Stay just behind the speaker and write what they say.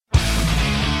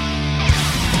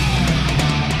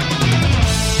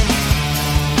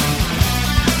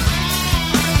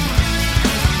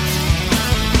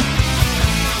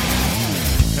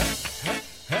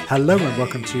Hello and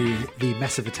welcome to the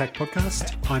Massive Attack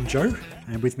podcast. I'm Joe,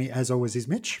 and with me as always is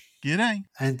Mitch. G'day.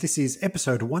 And this is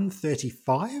episode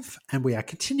 135, and we are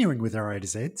continuing with our A to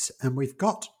Zs, and we've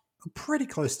got pretty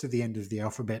close to the end of the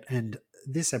alphabet, and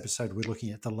this episode we're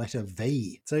looking at the letter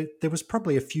V. So there was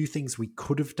probably a few things we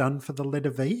could have done for the letter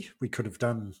V. We could have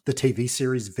done the TV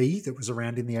series V that was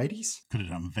around in the 80s. Could have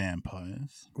done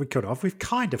vampires. We could have. We've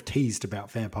kind of teased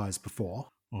about vampires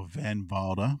before. Or Van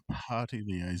Wilder, party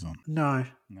liaison. No.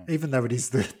 Even though it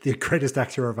is the greatest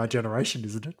actor of our generation,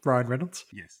 isn't it? Ryan Reynolds?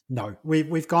 Yes. No,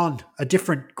 we've gone a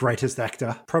different greatest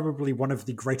actor, probably one of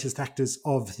the greatest actors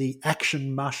of the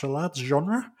action martial arts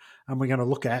genre. And we're going to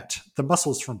look at the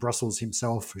muscles from Brussels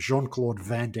himself, Jean-Claude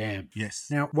Van Damme. Yes.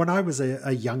 Now, when I was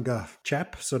a younger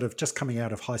chap, sort of just coming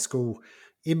out of high school,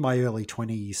 in my early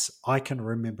 20s, I can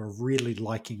remember really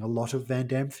liking a lot of Van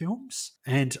Damme films.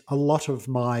 And a lot of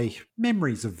my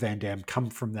memories of Van Damme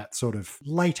come from that sort of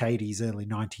late 80s, early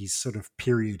 90s sort of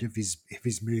period of his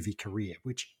movie career,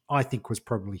 which I think was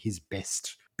probably his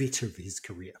best bit of his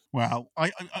career. Well, I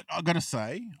got to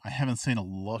say, I haven't seen a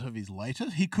lot of his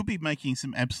later. He could be making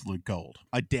some absolute gold.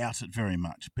 I doubt it very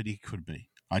much, but he could be.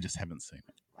 I just haven't seen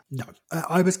it. No,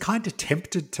 I was kind of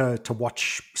tempted to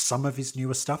watch some of his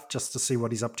newer stuff just to see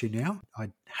what he's up to now.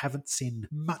 I haven't seen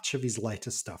much of his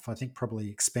later stuff. I think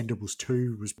probably Expendables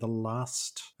 2 was the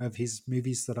last of his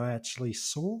movies that I actually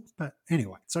saw. But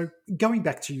anyway, so going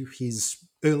back to his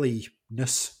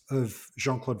earliness of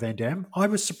Jean-Claude Van Damme, I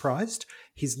was surprised.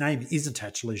 His name isn't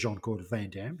actually Jean-Claude Van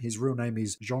Damme. His real name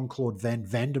is Jean-Claude Van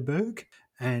Vandenberg.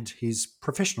 And his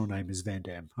professional name is Van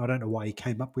Damme. I don't know why he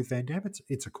came up with Van Damme.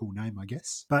 It's a cool name, I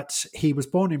guess. But he was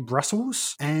born in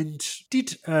Brussels and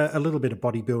did a little bit of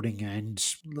bodybuilding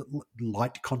and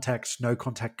light contact, no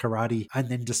contact karate, and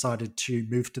then decided to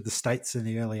move to the States in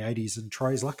the early 80s and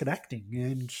try his luck at acting.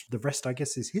 And the rest, I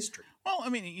guess, is history. Well, I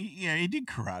mean, he did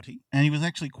karate, and he was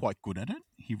actually quite good at it.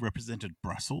 He represented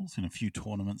Brussels in a few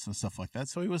tournaments and stuff like that,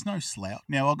 so he was no slouch.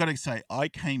 Now, I've got to say, I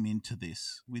came into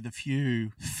this with a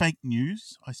few fake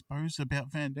news, I suppose,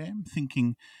 about Van Damme,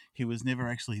 thinking he was never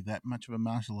actually that much of a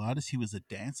martial artist. He was a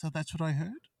dancer, that's what I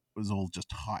heard. It was all just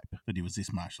hype that he was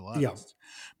this martial artist.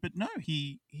 Yeah. But no,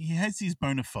 he has his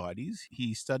bona fides.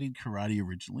 He studied karate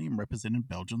originally and represented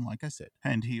Belgium, like I said.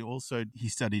 And he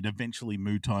studied eventually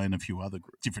Muay Thai and a few other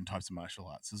different types of martial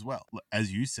arts as well.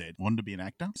 As you said, wanted to be an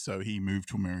actor, so he moved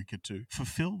to America to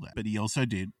fulfill that. But he also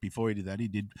before he did that, he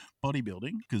did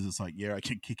bodybuilding because it's like, yeah, I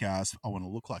can kick ass. I want to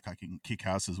look like I can kick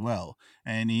ass as well.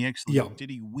 And he actually, did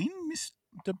he win Mr.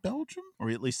 Belgium, or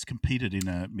at least competed in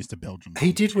a Mr. Belgium?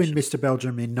 He did win Mr.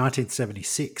 Belgium in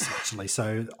 1976, actually.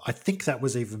 So I think that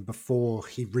was even before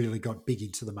he really got big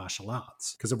into the martial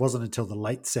arts, because it wasn't until the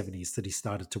late 70s that he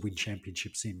started to win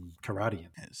championships in karate.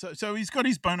 Yeah, so he's got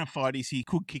his bona fides. He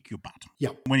could kick your butt.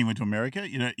 Yep. When he went to America,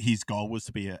 his goal was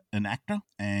to be an actor,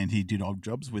 and he did odd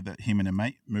jobs with it. Him and a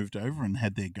mate moved over and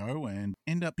had their go and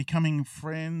ended up becoming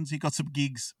friends. He got some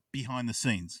gigs behind the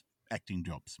scenes. Acting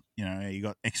jobs. He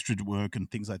got extra work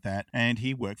and things like that. And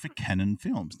he worked for Cannon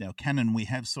Films. Now, Cannon we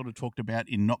have sort of talked about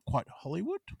in Not Quite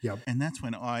Hollywood. Yep. And that's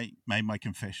when I made my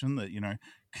confession that,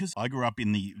 because I grew up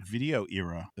in the video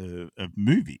era of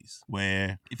movies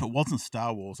where if it wasn't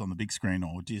Star Wars on the big screen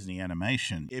or Disney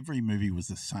animation, every movie was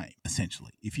the same,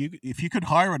 essentially. If you could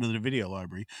hire it at a video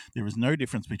library, there was no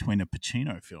difference between a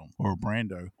Pacino film or a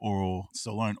Brando or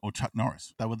Stallone or Chuck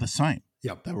Norris. They were the same.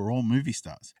 Yep. They were all movie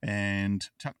stars. And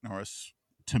Chuck Norris,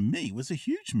 to me, was a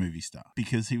huge movie star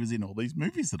because he was in all these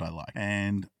movies that I like.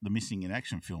 And the Missing in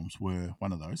Action films were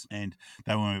one of those. And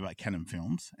they were made by Cannon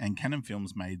Films. And Cannon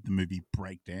Films made the movie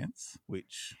Breakdance,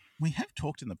 which we have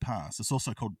talked in the past. It's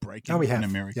also called Breakin' in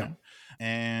America. Yeah.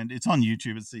 And it's on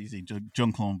YouTube. It's easy.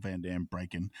 Jean-Claude Van Damme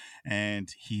Breakin'.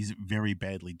 And he's very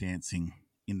badly dancing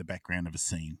in the background of a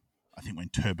scene. I think when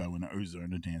Turbo and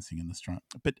Ozone are dancing in the front.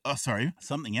 But,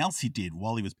 something else he did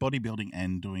while he was bodybuilding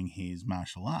and doing his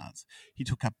martial arts, he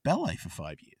took up ballet for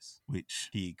 5 years, which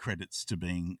he credits to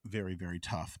being very, very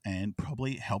tough and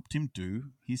probably helped him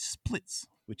do his splits,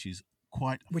 which is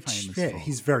quite famous for. Yeah,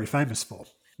 he's very famous for.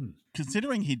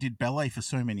 Considering he did ballet for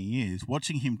so many years,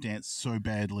 watching him dance so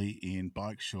badly in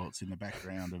bike shorts in the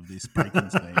background of this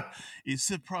breaking scene, it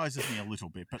surprises me a little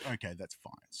bit, but okay, that's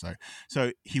fine.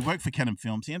 So he worked for Cannon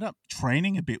Films. He ended up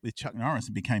training a bit with Chuck Norris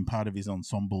and became part of his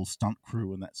ensemble stunt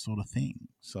crew and that sort of thing.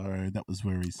 So that was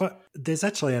where he's... But there's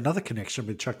actually another connection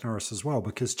with Chuck Norris as well,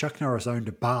 because Chuck Norris owned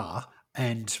a bar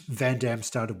and Van Damme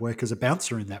started work as a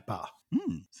bouncer in that bar.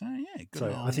 So, yeah. Good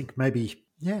so I think maybe...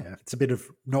 Yeah, it's a bit of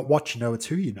not what you know, it's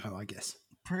who you know, I guess.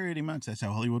 Pretty much. That's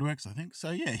how Hollywood works, I think.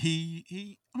 So, yeah,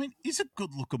 I mean, he's a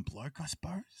good-looking bloke, I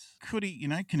suppose. Could he,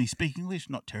 can he speak English?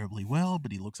 Not terribly well,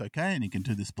 but he looks okay, and he can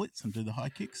do the splits and do the high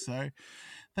kicks. So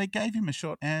they gave him a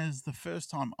shot. As the first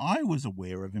time I was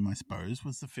aware of him, I suppose,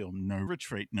 was the film No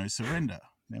Retreat, No Surrender.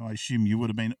 Now, I assume you would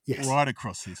have been right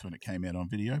across this when it came out on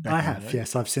video. I have,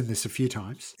 yes. I've seen this a few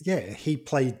times. Yeah, he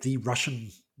played the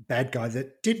Russian bad guy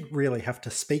that didn't really have to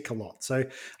speak a lot. So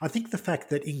I think the fact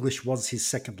that English was his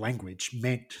second language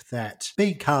meant that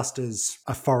being cast as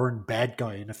a foreign bad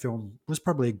guy in a film was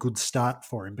probably a good start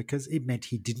for him, because it meant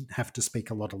he didn't have to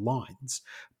speak a lot of lines,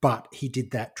 but he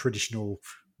did that traditional,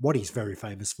 what he's very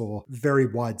famous for, very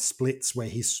wide splits where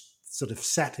he's sort of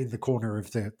sat in the corner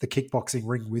of the kickboxing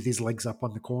ring with his legs up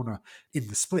on the corner in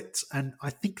the splits. And I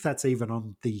think that's even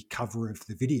on the cover of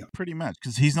the video. Pretty much,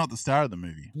 because he's not the star of the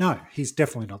movie. No, he's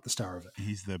definitely not the star of it.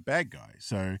 He's the bad guy.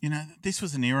 So, this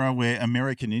was an era where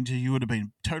American Ninja, you would have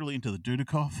been totally into the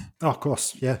Dudikoff. Oh, of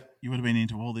course, yeah. You would have been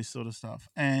into all this sort of stuff.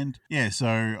 And yeah, so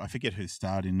I forget who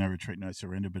starred in No Retreat, No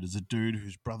Surrender, but it's a dude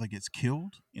whose brother gets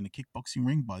killed in a kickboxing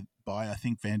ring by I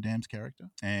think, Van Damme's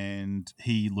character. And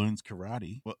he learns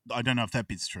karate. Well, I don't know if that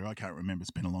bit's true. I can't remember.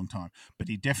 It's been a long time. But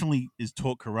he definitely is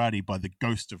taught karate by the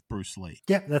ghost of Bruce Lee.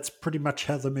 Yeah, that's pretty much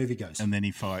how the movie goes. And then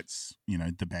he fights,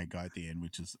 the bad guy at the end,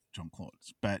 which is Jean-Claude.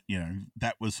 But,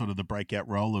 that was sort of the breakout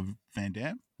role of Van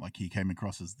Damme. Like, he came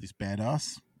across as this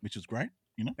badass, which is great.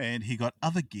 And he got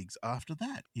other gigs after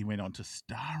that. He went on to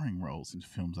starring roles in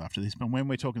films after this. But when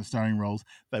we're talking starring roles,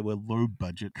 they were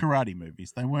low-budget karate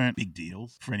movies. They weren't big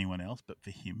deals for anyone else, but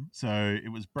for him. So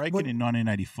it was Breaking in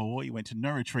 1984. He went to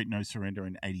No Retreat, No Surrender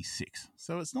in 86.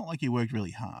 So it's not like he worked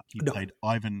really hard. He played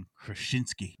Ivan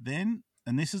Krasinski. Then...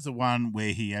 And this is the one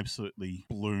where he absolutely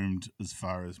bloomed as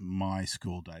far as my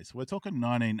school days. So we're talking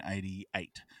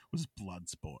 1988 was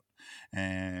Bloodsport.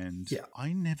 And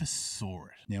I never saw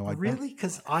it. Now, really?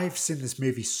 Because I've seen this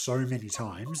movie so many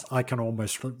times, I can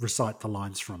almost recite the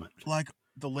lines from it. Like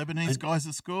the Lebanese guys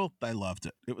at school, they loved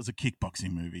it. It was a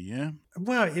kickboxing movie, yeah?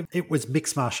 Well, it was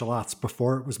mixed martial arts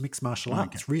before it was mixed martial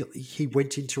arts, really. He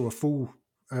went into a full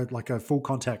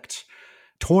contact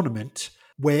tournament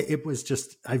where it was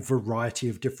just a variety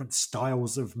of different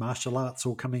styles of martial arts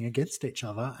all coming against each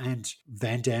other. And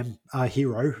Van Damme, our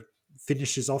hero,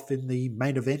 finishes off in the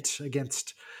main event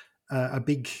against a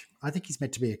big, I think he's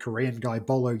meant to be a Korean guy,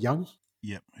 Bolo Young.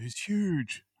 Yep, who's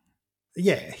huge.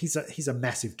 Yeah, he's a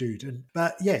massive dude.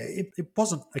 But it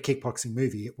wasn't a kickboxing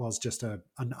movie. It was just an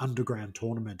underground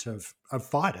tournament of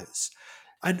fighters.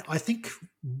 And I think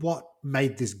what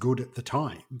made this good at the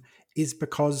time is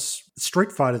because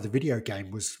Street Fighter, the video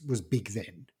game, was big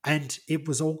then. And it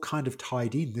was all kind of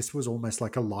tied in. This was almost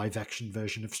like a live action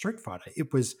version of Street Fighter.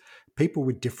 It was people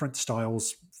with different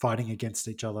styles fighting against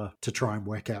each other to try and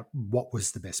work out what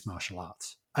was the best martial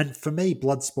arts. And for me,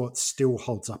 Bloodsport still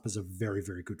holds up as a very,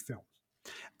 very good film.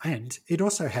 And it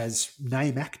also has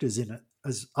name actors in it,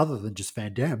 as other than just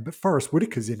Van Damme, but Forrest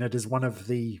Whitaker's in it as one of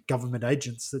the government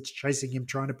agents that's chasing him,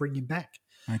 trying to bring him back.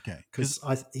 Okay. Because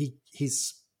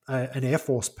he's an Air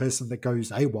Force person that goes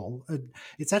AWOL.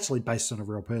 It's actually based on a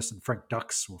real person, Frank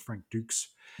Dux or Frank Dukes,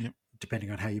 depending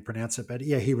on how you pronounce it. But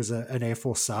yeah, he was an Air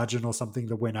Force sergeant or something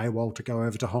that went AWOL to go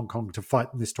over to Hong Kong to fight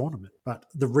in this tournament. But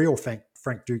the real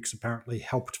Frank Dukes apparently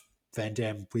helped Van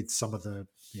Damme with some of the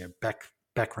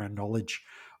background knowledge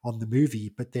on the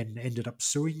movie, but then ended up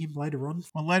suing him later on.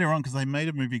 Well, later on, because they made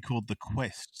a movie called The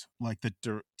Quest, like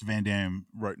that Van Damme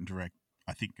wrote and directed.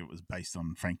 I think it was based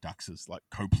on Frank Dux's like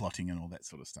co-plotting and all that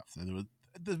sort of stuff. So there was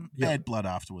the bad blood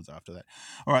afterwards after that.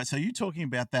 All right, so you talking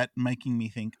about that making me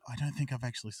think, I don't think I've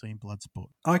actually seen Bloodsport.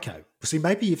 Okay. See,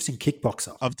 maybe you've seen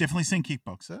Kickboxer. I've definitely seen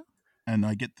Kickboxer. And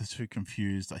I get the two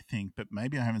confused, I think, but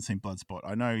maybe I haven't seen Bloodsport.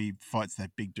 I know he fights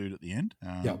that big dude at the end,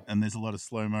 and there's a lot of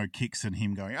slow-mo kicks and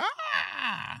him going,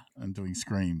 ah, and doing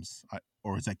screams.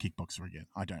 Or is that Kickboxer again?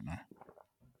 I don't know.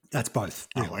 That's both.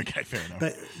 Really. Oh, okay, fair enough.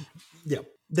 But,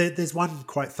 there's one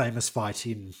quite famous fight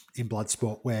in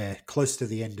Bloodsport where close to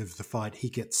the end of the fight, he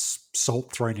gets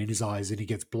salt thrown in his eyes and he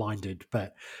gets blinded.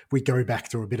 But we go back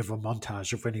to a bit of a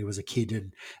montage of when he was a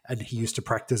kid and he used to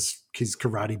practice his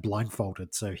karate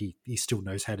blindfolded. So he still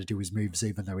knows how to do his moves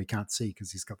even though he can't see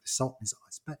because he's got this salt in his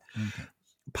eyes. But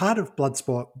part of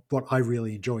Bloodsport, what I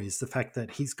really enjoy is the fact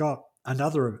that he's got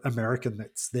another American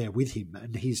that's there with him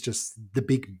and he's just the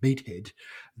big meathead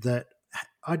that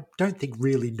I don't think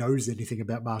really knows anything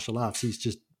about martial arts. He's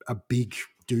just a big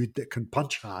dude that can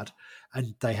punch hard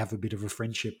and they have a bit of a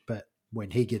friendship. But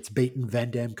when he gets beaten,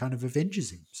 Van Damme kind of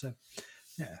avenges him. So,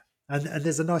 yeah. And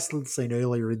there's a nice little scene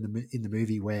earlier in the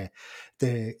movie where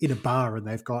they're in a bar and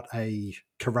they've got a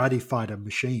karate fighter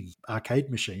arcade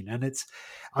machine. And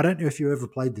I don't know if you ever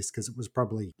played this because it was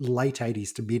probably late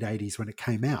 80s to mid 80s when it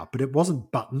came out, but it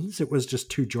wasn't buttons. It was just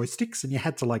two joysticks, and you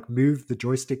had to like move the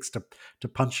joysticks to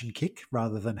punch and kick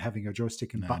rather than having a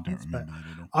joystick and No, buttons. I don't remember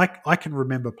that at all. I can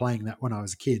remember playing that when I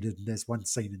was a kid, and there's one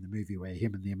scene in the movie where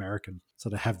him and the American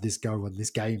sort of have this go on this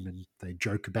game, and they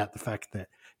joke about the fact that,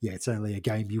 yeah, it's only a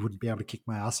game, you wouldn't be able to kick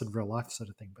my ass in real life sort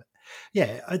of thing. But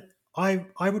yeah,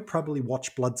 I would probably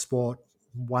watch Bloodsport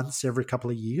once every couple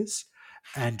of years.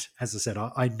 And as I said,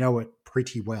 I know it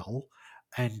pretty well,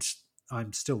 and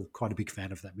I'm still quite a big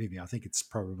fan of that movie. I think it's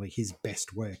probably his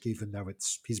best work, even though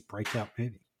it's his breakout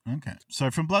movie. Okay.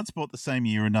 So from Bloodsport the same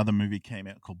year, another movie came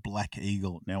out called Black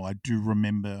Eagle. Now, I do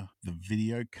remember the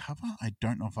video cover. I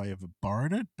don't know if I ever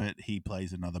borrowed it, but he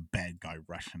plays another bad guy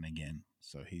Russian again.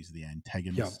 So he's the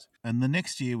antagonist. Yep. And the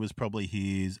next year was probably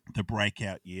the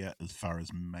breakout year as far as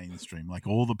mainstream. Like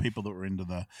all the people that were into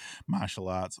the martial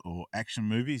arts or action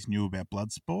movies knew about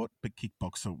Bloodsport, but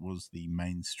Kickboxer was the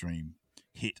mainstream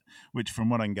hit, which from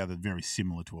what I can gather, very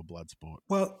similar to a Bloodsport.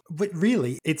 Well, but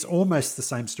really, it's almost the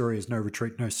same story as No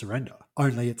Retreat, No Surrender,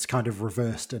 only it's kind of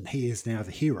reversed and he is now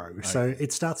the hero. Okay. So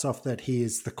it starts off that he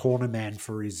is the corner man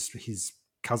for his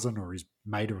cousin or his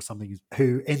mate or something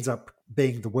who ends up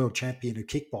being the world champion of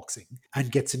kickboxing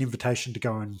and gets an invitation to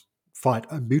go and fight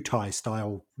a Muay Thai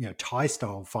style, Thai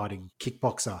style fighting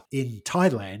kickboxer in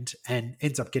Thailand, and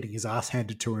ends up getting his ass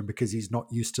handed to him because he's not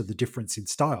used to the difference in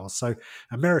styles. So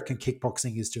American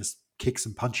kickboxing is just kicks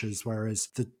and punches, whereas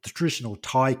the traditional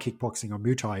Thai kickboxing or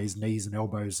Muay Thai is knees and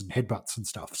elbows and headbutts and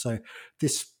stuff. So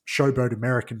this showboat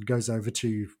American goes over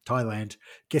to Thailand,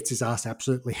 gets his ass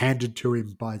absolutely handed to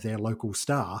him by their local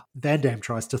star. Van Damme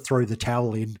tries to throw the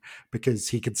towel in because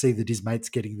he can see that his mate's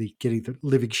getting the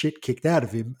living shit kicked out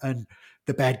of him, and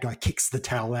the bad guy kicks the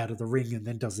towel out of the ring and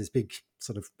then does this big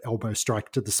sort of elbow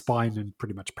strike to the spine and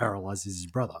pretty much paralyzes his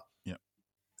brother. Yep.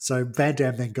 So Van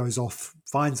Damme then goes off,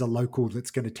 finds a local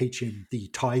that's going to teach him the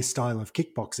Thai style of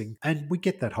kickboxing, and we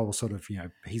get that whole sort of,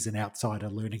 he's an outsider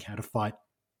learning how to fight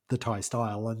the Thai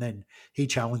style, and then he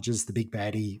challenges the big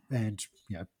baddie, and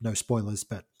no spoilers,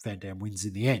 but Van Damme wins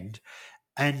in the end.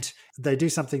 And they do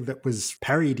something that was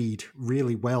parodied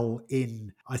really well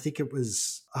in, I think it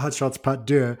was Hot Shots Part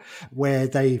 2, where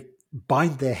they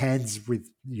bind their hands with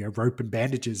rope and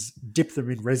bandages, dip them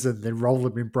in resin, then roll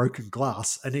them in broken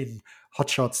glass. And in Hot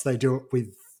Shots, they do it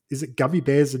with, is it gummy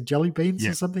bears and jelly beans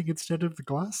or something instead of the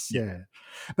glass? Yeah.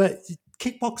 But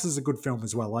Kickboxer is a good film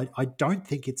as well. I don't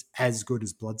think it's as good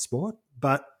as Bloodsport,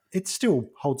 but it still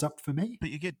holds up for me. But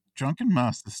you get Drunken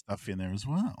Master stuff in there as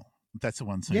well. That's the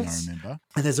one scene I remember.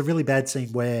 And there's a really bad scene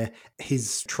where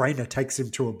his trainer takes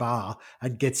him to a bar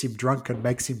and gets him drunk and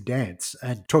makes him dance.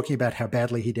 And talking about how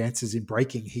badly he dances in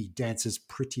breaking, he dances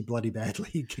pretty bloody badly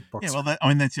in kickboxing. Yeah,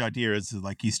 well, that's the idea. Is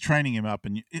like he's training him up,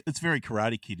 and it's very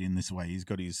Karate Kid in this way. He's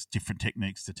got his different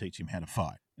techniques to teach him how to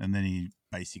fight. And then he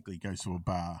basically goes to a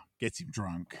bar, gets him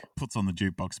drunk, puts on the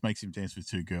jukebox, makes him dance with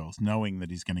two girls, knowing that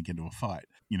he's going to get into a fight.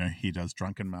 He does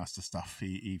Drunken Master stuff.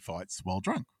 He fights while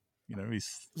drunk.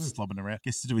 He's slobbing around.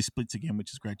 Gets to do his splits again,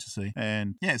 which is great to see.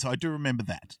 And yeah, so I do remember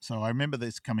that. So I remember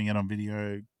this coming out on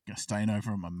video, staying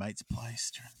over at my mate's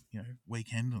place during,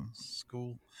 weekend and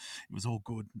school. It was all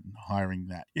good, and hiring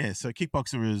that. Yeah, so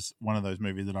Kickboxer is one of those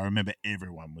movies that I remember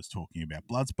everyone was talking about.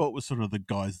 Bloodsport was sort of the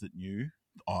guys that knew.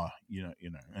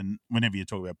 And whenever you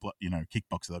talk about,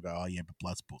 Kickboxer, they'll go, oh, yeah, but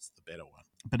Bloodsport's the better one.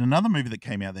 But another movie that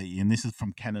came out that year, and this is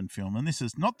from Cannon Film, and this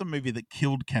is not the movie that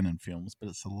killed Cannon Films, but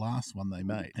it's the last one they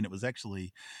made. And it was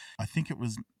actually, I think it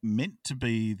was meant to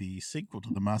be the sequel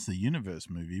to the Master of the Universe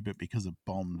movie, but because it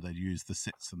bombed, they used the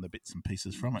sets and the bits and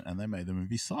pieces from it, and they made the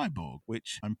movie Cyborg,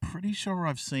 which I'm pretty sure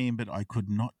I've seen, but I could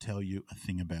not tell you a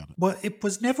thing about it. Well, it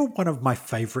was never one of my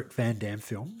favourite Van Damme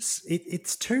films.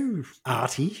 It's too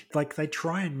arty. Like, they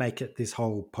try and make it this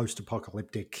whole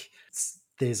post-apocalyptic,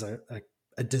 there's a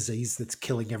disease that's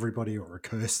killing everybody, or a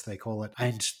curse they call it,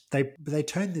 and they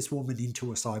turn this woman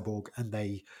into a cyborg and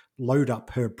they load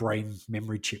up her brain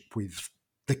memory chip with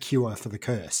the cure for the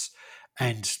curse,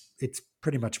 and it's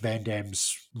pretty much Van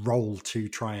Damme's role to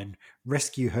try and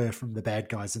rescue her from the bad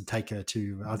guys and take her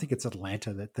to, I think it's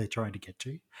Atlanta that they're trying to get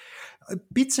to.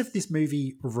 Bits of this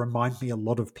movie remind me a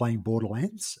lot of playing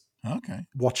Borderlands. Okay.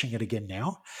 Watching it again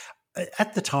now.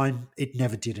 At the time, it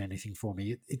never did anything for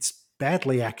me. It's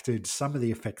badly acted. Some of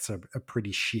the effects are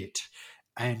pretty shit.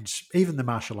 And even the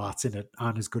martial arts in it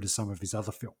aren't as good as some of his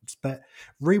other films. But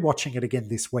rewatching it again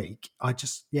this week, I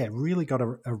just, really got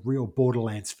a real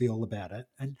Borderlands feel about it.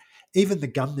 And even the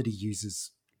gun that he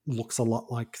uses looks a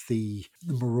lot like the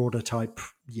Marauder type,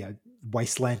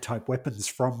 wasteland type weapons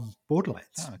from Borderlands.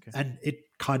 Oh, okay. And it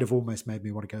kind of almost made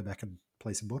me want to go back and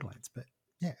place in Borderlands. But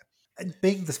yeah. And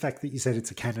being the fact that you said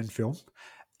it's a canon film,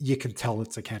 you can tell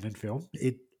it's a canon film.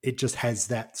 It just has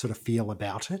that sort of feel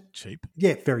about it. Cheap.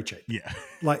 Yeah, very cheap. Yeah.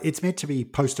 Like it's meant to be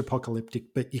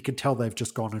post-apocalyptic, but you can tell they've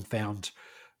just gone and found,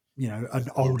 an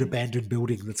old abandoned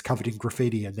building that's covered in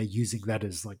graffiti, and they're using that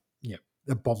as like,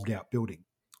 a bombed out building.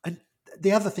 And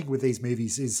the other thing with these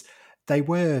movies is they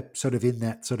were sort of in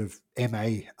that sort of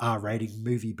MA rating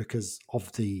movie because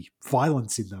of the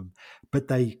violence in them, but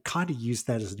they kind of used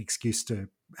that as an excuse to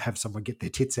have someone get their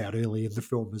tits out early in the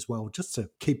film as well, just to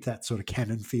keep that sort of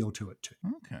canon feel to it too.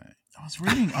 Okay. I was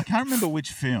reading, I can't remember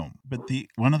which film, but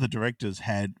one of the directors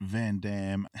had Van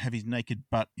Damme have his naked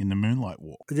butt in the Moonlight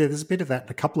Walk. Yeah, there's a bit of that in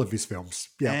a couple of his films.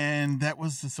 Yeah. And that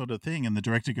was the sort of thing. And the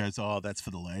director goes, oh, that's for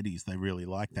the ladies. They really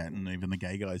like that. And even the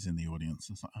gay guys in the audience.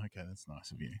 It's like, okay, that's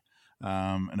nice of you.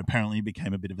 And apparently it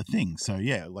became a bit of a thing. So,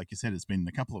 yeah, like you said, it's been in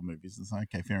a couple of movies. It's like,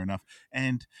 okay, fair enough.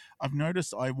 And I've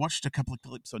noticed I watched a couple of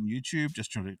clips on YouTube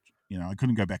just trying to, I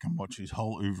couldn't go back and watch his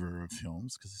whole oeuvre of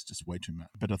films because it's just way too much.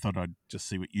 But I thought I'd just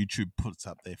see what YouTube puts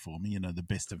up there for me, the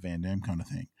best of Van Damme kind of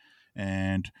thing.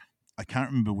 And I can't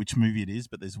remember which movie it is,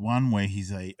 but there's one where he's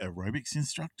a aerobics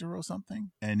instructor or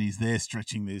something, and he's there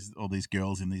stretching all these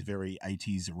girls in these very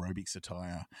 80s aerobics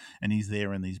attire, and he's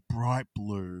there in these bright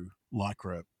blue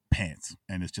Lycra pants,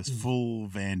 and it's just full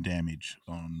Van Dammage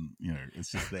on,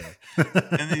 it's just there.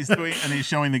 and he's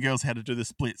showing the girls how to do the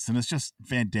splits, and it's just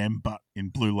Van Damme butt in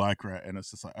blue Lycra, and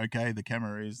it's just like, okay, the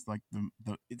camera is like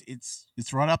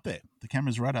it's right up there. The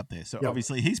camera's right up there. So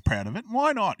obviously he's proud of it.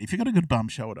 Why not? If you've got a good bum,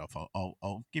 show it off.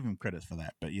 I'll give him credit for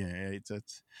that. But yeah,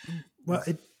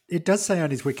 it does say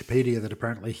on his Wikipedia that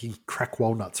apparently he can crack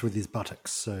walnuts with his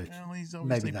buttocks. So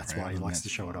maybe that's why he likes to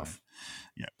show it off.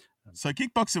 Yeah. So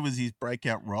Kickboxer was his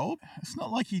breakout role. It's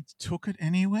not like he took it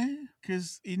anywhere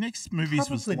because his next movies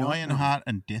was Lionheart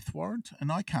and Death Warrant,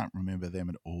 and I can't remember them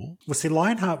at all. Well, see,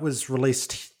 Lionheart was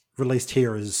released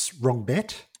here as Wrong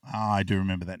Bet. I do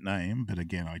remember that name, but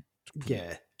again,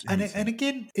 And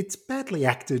again, it's badly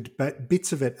acted, but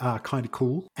bits of it are kind of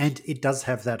cool. And it does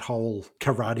have that whole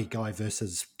karate guy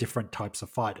versus different types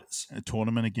of fighters. A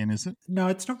tournament again, is it? No,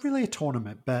 it's not really a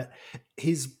tournament, but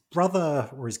his brother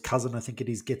or his cousin, I think it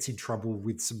is, gets in trouble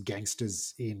with some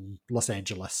gangsters in Los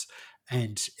Angeles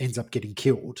and ends up getting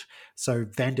killed. So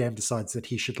Van Damme decides that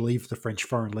he should leave the French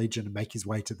Foreign Legion and make his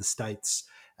way to the States.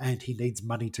 And he needs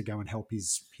money to go and help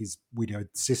his widowed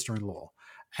sister-in-law.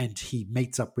 And he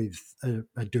meets up with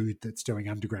a dude that's doing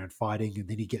underground fighting, and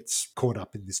then he gets caught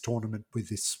up in this tournament with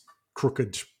this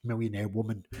crooked millionaire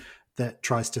woman that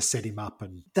tries to set him up.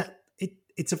 And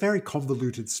it's a very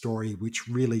convoluted story, which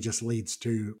really just leads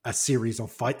to a series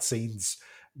of fight scenes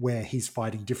where he's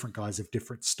fighting different guys of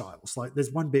different styles. Like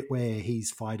there's one bit where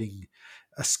he's fighting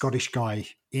a Scottish guy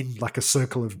in like a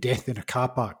circle of death in a car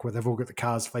park where they've all got the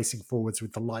cars facing forwards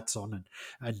with the lights on,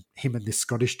 and him and this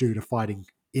Scottish dude are fighting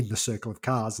in the circle of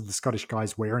cars, and the Scottish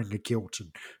guy's wearing a kilt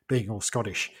and being all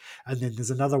Scottish. And then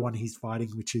there's another one he's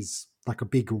fighting, which is like a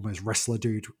big almost wrestler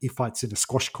dude. He fights in a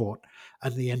squash court,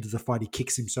 and at the end of the fight, he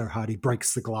kicks him so hard he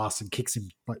breaks the glass and kicks him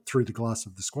like through the glass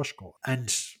of the squash court.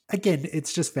 And again,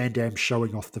 it's just Van Damme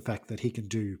showing off the fact that he can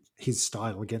do his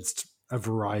style against a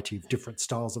variety of different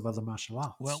styles of other martial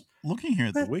arts. Well, looking here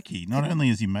at the wiki, not only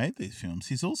has he made these films,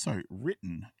 he's also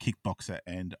written Kickboxer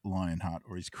and Lionheart,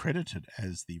 or he's credited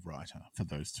as the writer for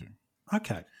those two.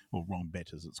 Okay. Or Wrong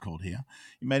Bet, as it's called here.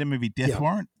 He made a movie, Death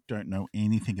Warrant. Don't know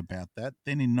anything about that.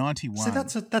 Then in 91...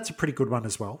 So that's a pretty good one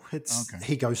as well.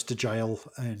 He goes to jail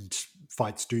and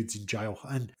fights dudes in jail.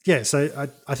 And yeah, so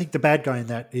I think the bad guy in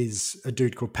that is a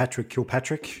dude called Patrick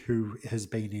Kilpatrick, who has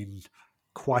been in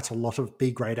quite a lot of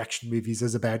B-grade action movies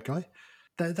as a bad guy.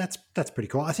 That's pretty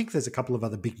cool. I think there's a couple of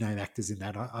other big name actors in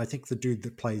that. I think the dude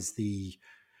that plays the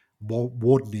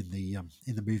warden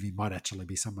in the movie might actually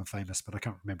be someone famous, but I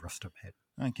can't remember off the top of my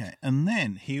head. Okay, and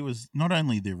then he was not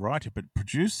only the writer but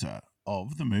producer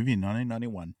of the movie in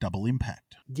 1991, Double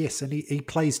Impact. Yes, and he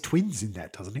plays twins in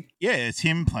that, doesn't he? Yeah, it's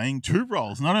him playing two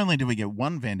roles. Not only do we get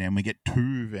one Van Damme, we get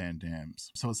two Van Dammes.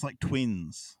 So it's like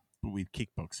twins, but with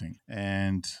kickboxing.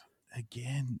 And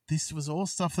again, this was all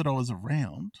stuff that I was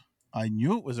around. I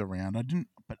knew it was around.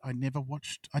 But I never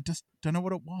watched. I just don't know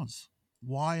what it was.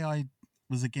 Why I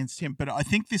was against him. But I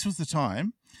think this was the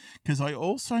time because I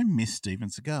also miss Steven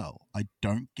Seagal. I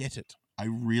don't get it. I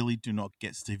really do not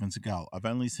get Steven Seagal. I've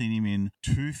only seen him in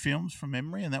 2 films from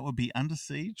memory, and that would be Under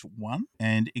Siege 1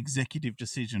 and Executive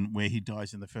Decision, where he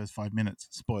dies in the first 5 minutes.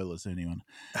 Spoilers, anyone.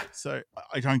 So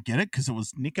I don't get it because it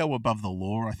was Nico Above the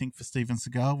Law, I think, for Steven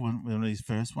Seagal, one of his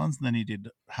first ones. And then he did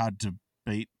Hard to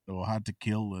Beat or Hard to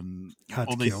Kill and Hard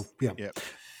all to these. Kill, yeah.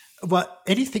 Well,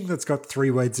 anything that's got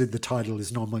 3 words in the title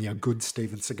is normally a good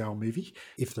Steven Seagal movie,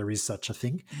 if there is such a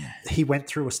thing. Yeah. He went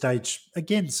through a stage,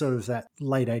 again, sort of that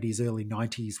late 80s, early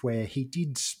 90s, where he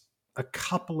did a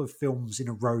couple of films in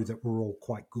a row that were all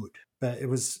quite good. But it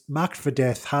was Marked for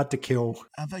Death, Hard to Kill.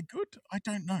 Are they good? I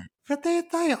don't know. But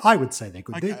I would say they're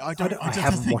good. I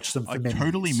haven't watched them for many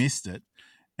totally years. missed it.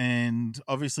 And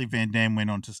obviously Van Damme went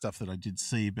on to stuff that I did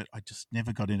see, but I just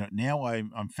never got into it. Now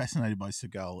I'm fascinated by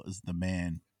Seagal as the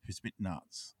man who's a bit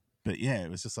nuts. But yeah, it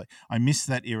was just like, I missed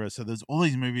that era. So there's all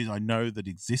these movies I know that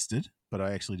existed, but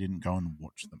I actually didn't go and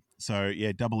watch them. So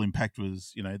yeah, Double Impact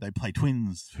was, they play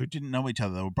twins who didn't know each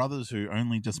other. They were brothers who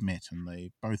only just met, and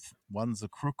they both, one's a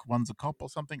crook, one's a cop or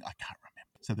something. I can't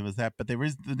remember. So there was that. But there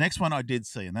is the next one I did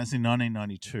see, and that's in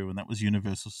 1992, and that was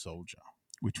Universal Soldier,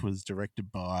 which was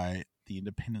directed by the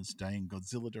Independence Day and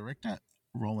Godzilla director,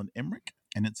 Roland Emmerich.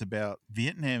 And it's about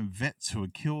Vietnam vets who are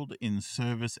killed in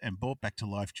service and brought back to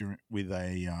life with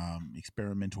a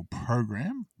experimental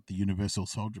program, the Universal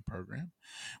Soldier program,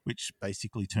 which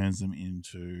basically turns them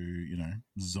into,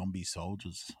 zombie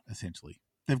soldiers, essentially.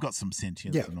 They've got some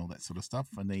sentience and all that sort of stuff.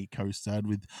 And they co-starred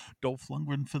with Dolph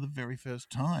Lundgren for the very first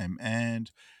time.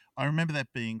 And I remember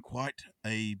that being quite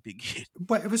a big hit.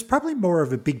 Well, it was probably more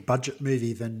of a big budget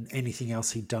movie than anything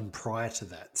else he'd done prior to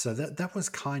that. So that was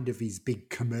kind of his big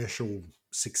commercial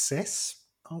success,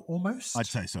 almost. I'd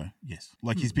say so, yes.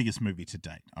 Like his biggest movie to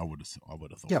date, I would have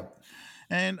thought. Yeah.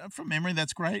 And from memory,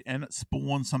 that's great. And it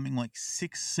spawned something like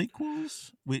 6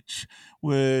 sequels, which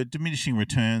were diminishing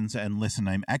returns and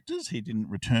lesser-named actors. He didn't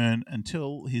return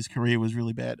until his career was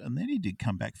really bad, and then he did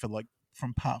come back for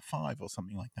from part 5 or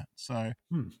something like that. So,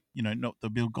 not the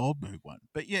Bill Goldberg one.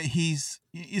 But yeah, his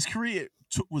career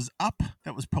was up.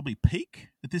 That was probably peak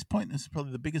at this point. This is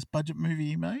probably the biggest budget movie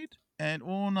he made. And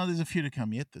there's a few to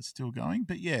come yet that's still going.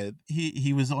 But yeah,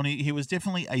 he was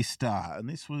definitely a star. And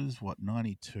this was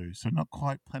 92. So not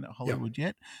quite Planet Hollywood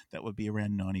yet. That would be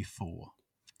around 94.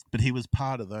 But he was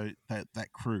part of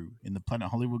that crew in the Planet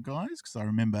Hollywood guys, because I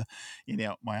remember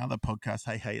my other podcast,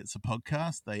 Hey, It's a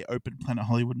Podcast, they opened Planet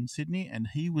Hollywood in Sydney, and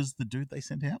he was the dude they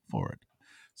sent out for it.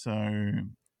 So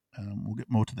we'll get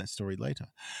more to that story later.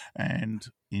 And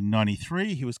in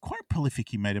 93, he was quite prolific.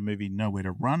 He made a movie, Nowhere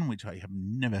to Run, which I have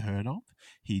never heard of.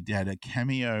 He had a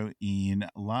cameo in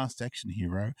Last Action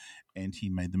Hero, and he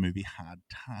made the movie Hard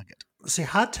Target. See,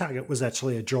 Hard Target was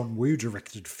actually a John Woo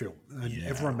directed film, and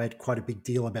everyone made quite a big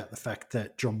deal about the fact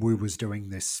that John Woo was doing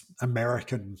this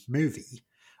American movie.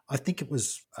 I think it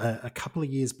was a couple of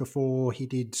years before he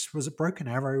did, was it Broken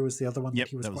Arrow was the other one that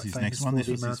he was quite famous for? Next one. This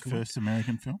was his first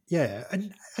American film. Yeah,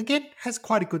 and again, has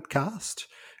quite a good cast.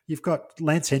 You've got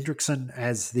Lance Hendrickson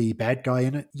as the bad guy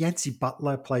in it. Yancey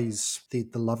Butler plays the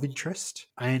love interest.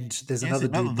 And there's another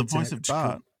dude the voice of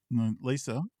Bart. No,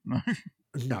 Lisa. No.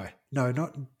 No,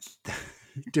 not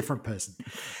different person.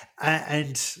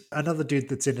 And another dude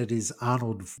that's in it is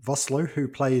Arnold Vosloo, who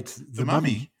played the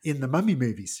mummy in the Mummy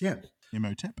movies. Yeah.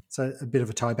 Imhotep. So a bit of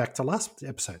a tie back to last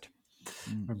episode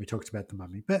when we talked about the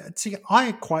mummy. But see,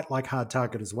 I quite like Hard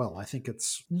Target as well. I think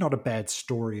it's not a bad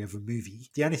story of a movie.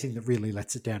 The only thing that really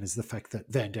lets it down is the fact that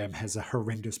Van Damme has a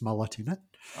horrendous mullet in it.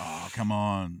 Oh, come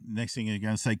on. Next thing you're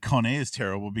going to say Con Air is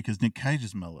terrible because Nick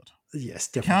Cage's mullet. Yes,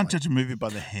 definitely. You can't judge a movie by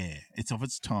the hair. It's of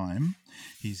its time.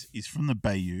 He's from the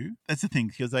Bayou. That's the thing,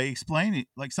 because they explain it.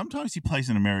 Like, sometimes he plays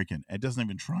an American and doesn't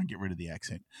even try and get rid of the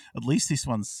accent. At least this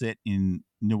one's set in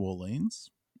New Orleans,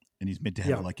 and he's meant to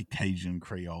have like a Cajun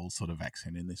Creole sort of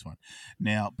accent in this one.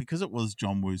 Now, because it was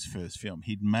John Woo's first film,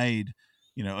 he'd made,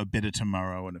 A Better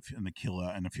Tomorrow and The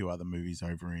Killer and a few other movies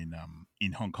over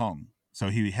in Hong Kong. So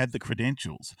he had the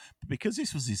credentials. But because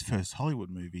this was his first Hollywood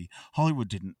movie, Hollywood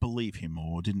didn't believe him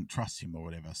or didn't trust him or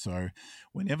whatever. So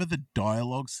whenever the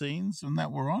dialogue scenes and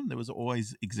that were on, there was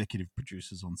always executive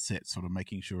producers on set sort of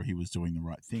making sure he was doing the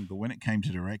right thing. But when it came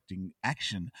to directing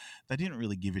action, they didn't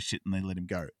really give a shit and they let him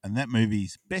go. And that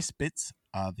movie's best bits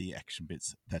are the action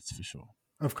bits, that's for sure.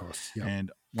 Of course, yeah.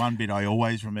 And one bit I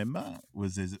always remember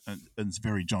was, and it's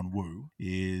very John Woo,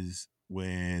 is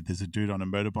where there's a dude on a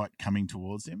motorbike coming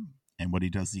towards him. And what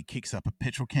he does is he kicks up a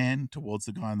petrol can towards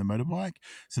the guy on the motorbike.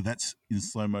 So that's in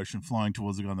slow motion flying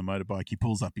towards the guy on the motorbike. He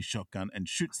pulls up his shotgun and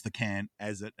shoots the can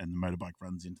as it, and the motorbike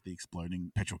runs into the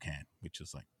exploding petrol can, which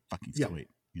is like fucking sweet,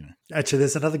 Actually,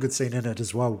 there's another good scene in it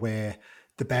as well where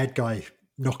the bad guy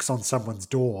knocks on someone's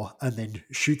door and then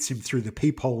shoots him through the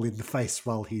peephole in the face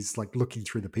while he's like looking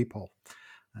through the peephole.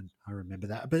 And I remember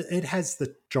that. But it has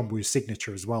the John Woo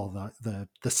signature as well, the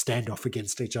standoff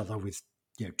against each other with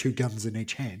 2 guns in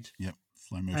each hand. Yep.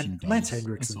 slow motion And does. Lance It's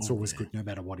Henriksen's all always there. good no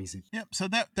matter what he's in. Yep. So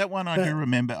that one I do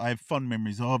remember. I have fond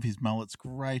memories of. His mullet's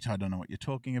great. I don't know what you're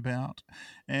talking about.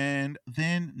 And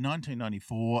then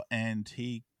 1994, and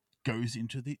he goes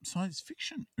into the science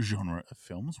fiction genre of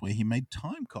films where he made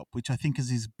Time Cop, which I think is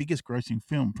his biggest grossing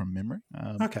film from memory.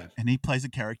 Okay. And he plays a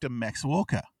character, Max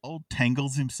Walker, old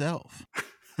Tangles himself.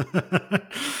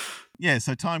 Yeah,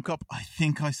 so Time Cop, I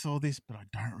think I saw this, but I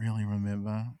don't really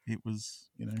remember. It was,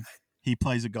 he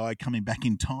plays a guy coming back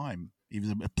in time. He was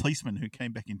a policeman who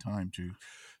came back in time to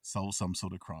solve some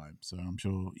sort of crime. So I'm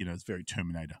sure, it's very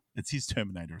Terminator. It's his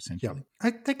Terminator, essentially.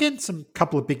 Yeah. Again, some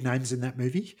couple of big names in that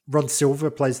movie. Ron Silver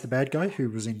plays the bad guy who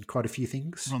was in quite a few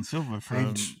things. Ron Silver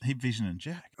from Heat Vision and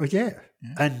Jack. Oh, yeah.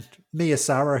 And Mia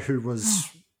Sara, who was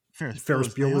Ferris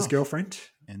Bueller's girlfriend.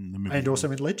 And, the movie and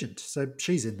also in Legend. So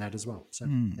she's in that as well. So,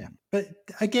 yeah. But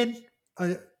again,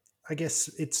 I guess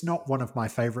it's not one of my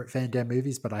favorite Van Damme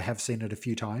movies, but I have seen it a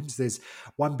few times. There's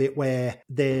one bit where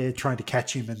they're trying to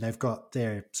catch him and they've got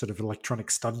their sort of electronic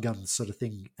stun guns sort of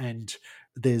thing. And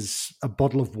there's a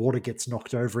bottle of water gets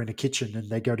knocked over in a kitchen and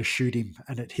they go to shoot him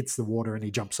and it hits the water and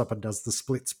he jumps up and does the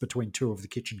splits between two of the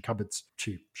kitchen cupboards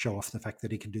to show off the fact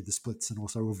that he can do the splits and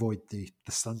also avoid the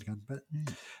stun gun. But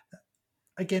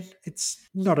again, it's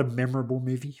not a memorable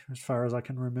movie as far as I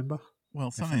can remember. Well,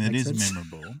 something that is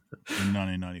memorable in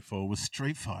 1994 was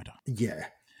Street Fighter. Yeah.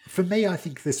 For me, I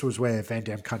think this was where Van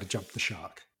Damme kind of jumped the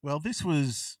shark. Well, this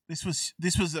was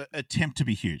an attempt to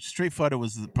be huge. Street Fighter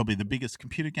was probably the biggest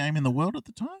computer game in the world at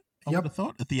the time, I would have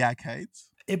thought, at the arcades.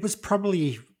 It was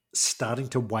probably starting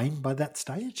to wane by that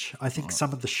stage. I think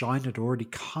some of the shine had already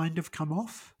kind of come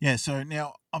off. Yeah, so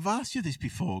now I've asked you this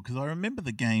before because I remember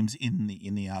the games in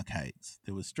the arcades.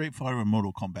 There was Street Fighter and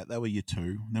Mortal Kombat. They were your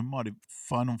two. There might have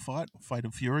Final Fight,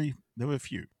 Fatal Fury. There were a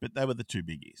few, but they were the two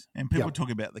biggies. And people were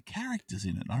talking about the characters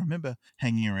in it. I remember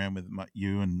hanging around with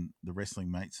you and the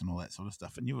wrestling mates and all that sort of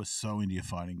stuff. And you were so into your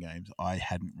fighting games. I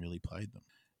hadn't really played them.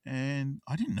 And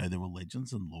I didn't know there were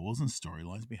legends and laws and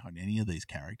storylines behind any of these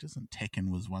characters. And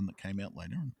Tekken was one that came out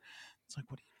later. And it's like,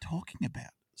 what are you talking about?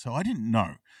 So I didn't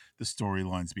know the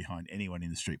storylines behind anyone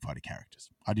in the Street Fighter characters.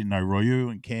 I didn't know Ryu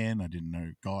and Ken. I didn't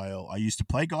know Guile. I used to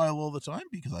play Guile all the time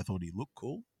because I thought he looked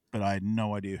cool. But I had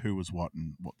no idea who was what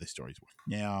and what their stories were.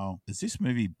 Now, is this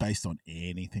movie based on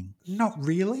anything? Not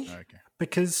really. Okay.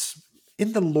 Because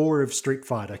in the lore of Street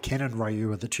Fighter, Ken and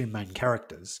Ryu are the two main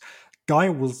characters.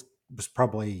 Guile was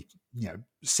probably,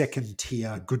 second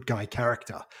tier good guy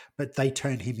character, but they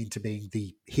turn him into being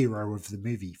the hero of the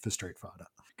movie for Street Fighter.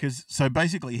 So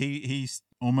basically he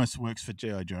almost works for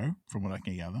G.I. Joe, from what I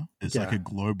can gather. It's like a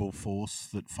global force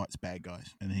that fights bad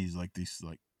guys. And he's like this,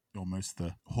 like almost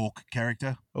the Hawk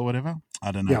character or whatever.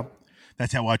 I don't know. Yep.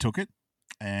 That's how I took it.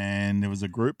 And there was a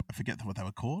group, I forget what they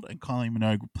were called, and Kylie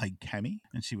Minogue played Cammy,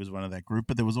 and she was one of that group,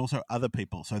 but there was also other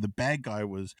people. So the bad guy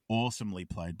was awesomely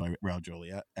played by Raul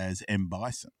Julia as M.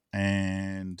 Bison,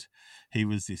 and he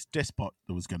was this despot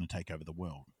that was going to take over the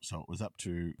world. So it was up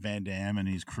to Van Damme and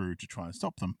his crew to try and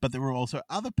stop them. But there were also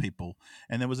other people,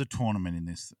 and there was a tournament in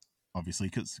this, obviously,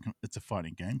 because it's a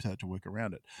fighting game, so I had to work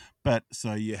around it. But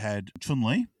so you had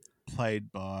Chun-Li,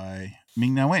 played by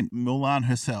Ming-Na Wen, Mulan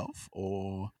herself,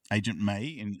 or Agent May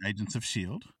in Agents of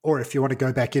S.H.I.E.L.D. Or if you want to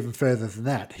go back even further than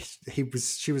that,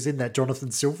 she was in that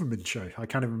Jonathan Silverman show. I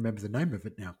can't even remember the name of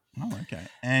it now. Oh, okay.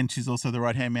 And she's also the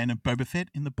right-hand man of Boba Fett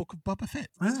in the Book of Boba Fett.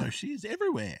 So she is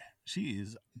everywhere. She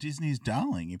is Disney's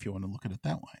darling, if you want to look at it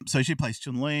that way. So she plays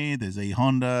Chun-Li, there's E.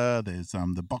 Honda, there's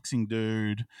the boxing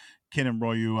dude, Ken and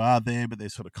Ryu are there, but they're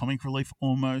sort of comic relief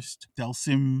almost.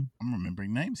 Dalsim, I'm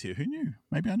remembering names here. Who knew?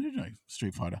 Maybe I do know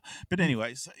Street Fighter. But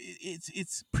anyway, so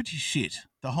it's pretty shit.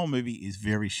 The whole movie is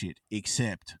very shit,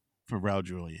 except for Raul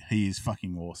Julia. He is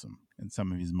fucking awesome. And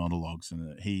some of his monologues,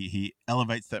 and he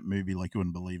elevates that movie like you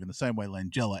wouldn't believe, in the same way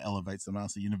Langella elevates the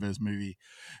Master Universe movie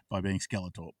by being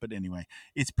Skeletor. But anyway,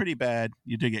 it's pretty bad.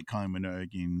 You do get Kylie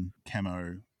Minogue in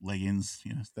camo leggings,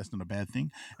 that's not a bad thing.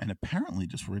 And apparently,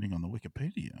 just reading on the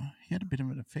Wikipedia, he had a bit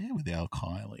of an affair with our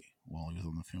Kylie while he was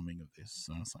on the filming of this.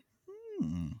 So I was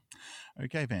like,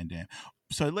 okay, Van Damme.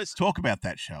 So let's talk about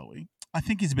that, shall we? I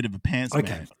think he's a bit of a pants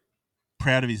man.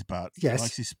 Proud of his butt,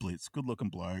 likes his splits, good-looking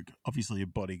bloke, obviously a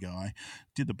body guy,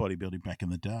 did the bodybuilding back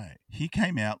in the day. He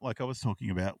came out, like I was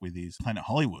talking about, with his Planet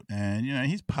Hollywood. And,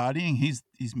 he's partying, he's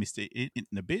Mr. It in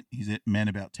a bit, he's a man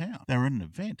about town. They were at an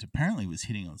event, apparently he was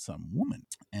hitting on some woman.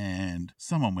 And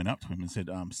someone went up to him and said,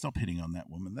 stop hitting on that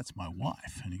woman, that's my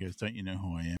wife. And he goes, don't you know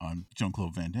who I am? I'm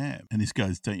Jean-Claude Van Damme. And this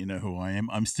goes, don't you know who I am?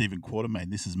 I'm Stephen Quartermain,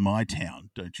 this is my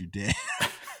town, don't you dare.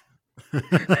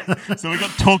 So we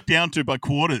got talked down to by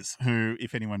Quarters, who,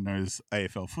 if anyone knows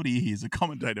AFL footy, he's a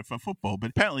commentator for football,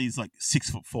 but apparently he's like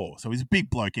 6'4", so he's a big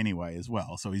bloke anyway as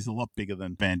well. So he's a lot bigger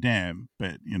than Van Damme,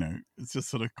 but it's just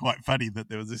sort of quite funny that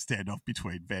there was a standoff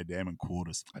between Van Damme and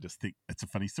Quarters. I just think it's a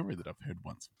funny story that I've heard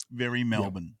once. Very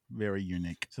Melbourne, very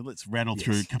unique. So let's rattle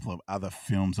through a couple of other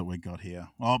films that we got here.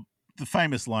 Well, the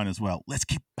famous line as well, let's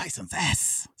kick Bison's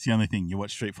ass. It's the only thing. You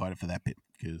watch Street Fighter for that bit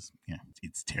because,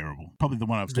 it's terrible. Probably the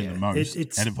one I've seen the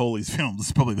most. Out of all these films,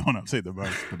 it's probably the one I've seen the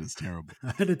most, but it's terrible.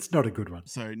 And it's not a good one.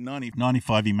 So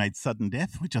 95, he made Sudden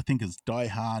Death, which I think is Die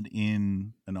Hard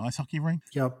in an ice hockey rink.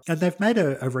 Yep. And they've made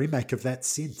a remake of that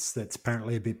since that's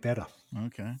apparently a bit better.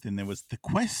 Okay. Then there was The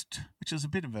Quest, which is a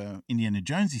bit of a Indiana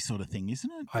Jonesy sort of thing, isn't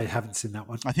it? I haven't seen that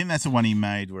one. I think that's the one he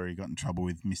made where he got in trouble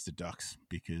with Mr. Ducks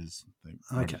because they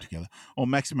wrote it together. Or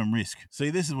Maximum Risk. See,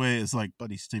 this is where it's like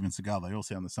bloody Steven Seagal. They all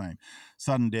sound the same.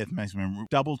 Sudden Death, Maximum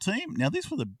Double Team. Now, this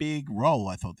was a big role.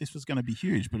 I thought this was going to be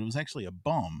huge, but it was actually a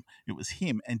bomb. It was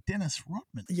him and Dennis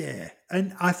Rodman. Yeah.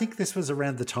 And I think this was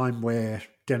around the time where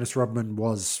Dennis Rodman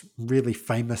was really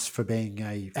famous for being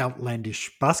a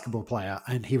outlandish basketball player,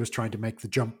 and he was trying to make the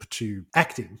jump to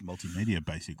acting. Multimedia,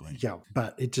 basically. Yeah,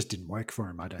 but it just didn't work for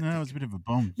him, I don't think. No, it was a bit of a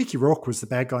bomb. Mickey Rourke was the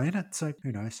bad guy in it, so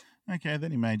who knows? Okay,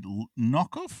 then he made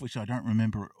Knockoff, which I don't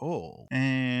remember at all.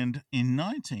 And in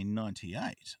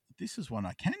 1998, this is one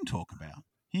I can talk about.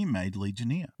 He made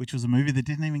Legionnaire, which was a movie that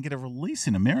didn't even get a release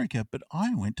in America, but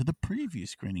I went to the preview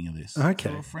screening of this. Okay.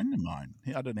 For a friend of mine.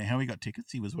 I don't know how he got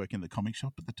tickets. He was working at the comic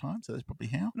shop at the time, so that's probably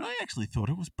how. And I actually thought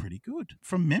it was pretty good.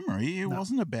 From memory, it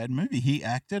wasn't a bad movie. He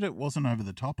acted. It wasn't over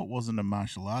the top. It wasn't a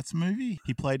martial arts movie.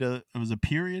 It was a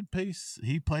period piece.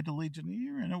 He played a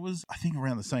Legionnaire, and it was, I think,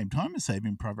 around the same time as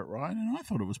Saving Private Ryan, and I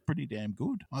thought it was pretty damn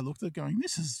good. I looked at it going,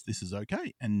 this is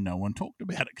okay. And no one talked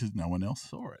about it because no one else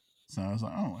saw it. So I was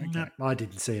like, oh, okay. No, I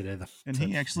didn't see it either. And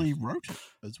he actually wrote it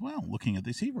as well. Looking at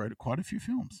this, he wrote quite a few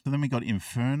films. So then we got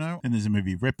Inferno. Then there's a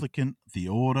movie Replicant, The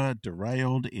Order,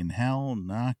 Derailed, In Hell,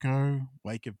 Narco,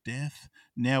 Wake of Death.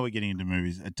 Now we're getting into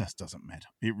movies. It just doesn't matter.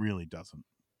 It really doesn't.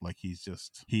 Like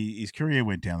his career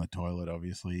went down the toilet,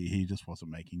 obviously. He just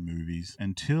wasn't making movies.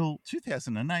 Until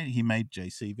 2008, he made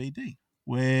JCVD.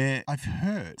 Where I've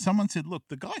heard someone said, look,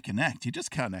 the guy can act, he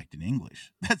just can't act in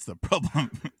English. That's the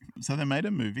problem. So they made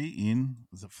a movie in,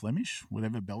 was it Flemish,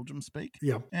 whatever Belgium speak?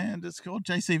 Yeah. And it's called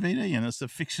JCVD, and it's a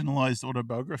fictionalized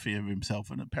autobiography of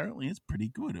himself, and apparently it's pretty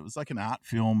good. It was like an art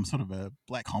film, sort of a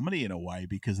black comedy in a way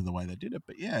because of the way they did it.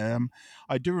 But yeah,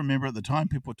 I do remember at the time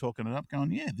people were talking it up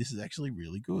going, yeah, this is actually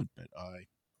really good. But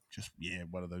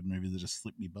one of those movies that just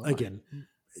slipped me by. Again,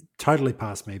 totally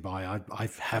passed me by. I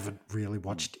haven't really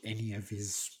watched any of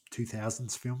his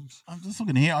 2000s films. I'm just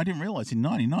looking here. I didn't realize in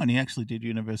 99 he actually did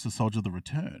Universal Soldier The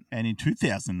Return. And in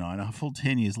 2009, a full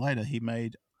 10 years later, he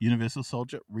made Universal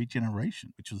Soldier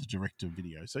Regeneration, which was a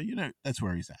direct-to-video. So, that's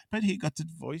where he's at. But he got to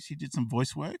voice. He did some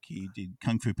voice work. He did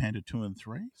Kung Fu Panda 2 and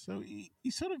 3. So he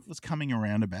sort of was coming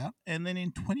around about. And then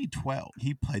in 2012,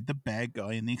 he played the bad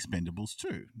guy in The Expendables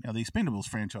 2. Now, The Expendables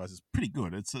franchise is pretty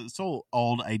good. It's all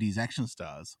old 80s action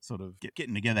stars sort of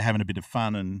getting together, having a bit of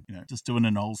fun and, just doing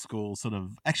an old-school sort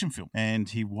of action film. And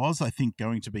he was, I think,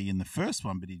 going to be in the first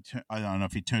one, but I don't know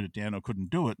if he turned it down or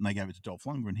couldn't do it, and they gave it to Dolph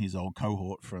Lundgren, his old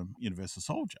cohort from Universal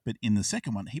Soldier. But in the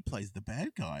second one, he plays the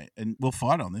bad guy, and we'll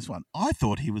fight on this one. I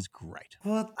thought he was great.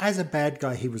 Well, as a bad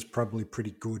guy, he was probably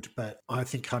pretty good, but I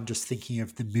think I'm just thinking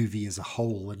of the movie as a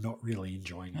whole and not really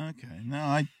enjoying it. Okay.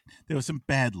 No, there were some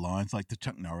bad lines, like the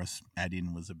Chuck Norris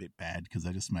add-in was a bit bad because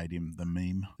they just made him the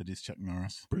meme that is Chuck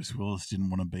Norris. Bruce Willis didn't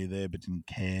want to be there but didn't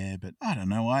care, but I don't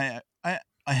know.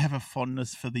 I have a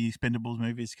fondness for the Expendables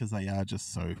movies because they are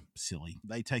just so silly.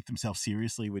 They take themselves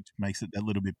seriously, which makes it a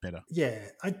little bit better. Yeah.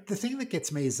 The thing that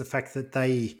gets me is the fact that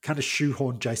they kind of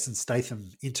shoehorned Jason Statham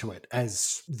into it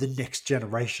as the next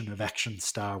generation of action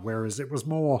star, whereas it was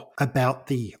more about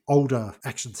the older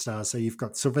action stars. So you've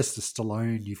got Sylvester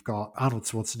Stallone, you've got Arnold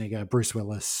Schwarzenegger, Bruce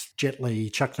Willis, Jet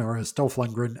Li, Chuck Norris, Dolph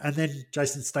Lundgren, and then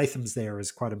Jason Statham's there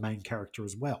as quite a main character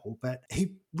as well. But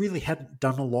he really hadn't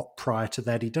done a lot prior to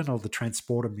that. He'd done all the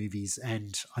Transporter movies,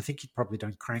 and I think he'd probably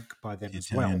done Crank by then as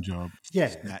well. Job. Yeah,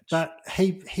 Snatch. but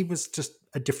he was just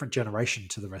a different generation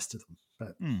to the rest of them.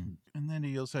 But And then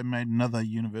he also made another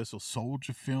Universal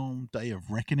Soldier film, Day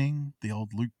of Reckoning, the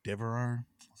old Luke Devereaux.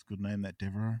 It's a good name, that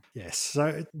Devereaux. Yes.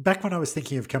 So back when I was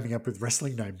thinking of coming up with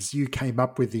wrestling names, you came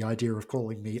up with the idea of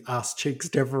calling me Ass Cheeks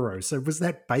Devereaux. So was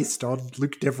that based on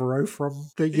Luke Devereaux from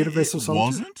the Universal It Soldier?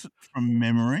 wasn't from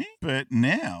memory, but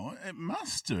now it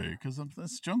must do, because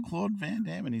it's Jean-Claude Van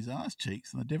Damme and his ass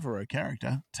cheeks and the Devereaux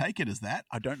character. Take it as that.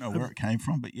 I don't know where it came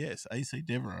from, but yes, AC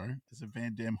Devereaux is a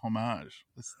Van Damme homage.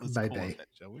 Let's call it that,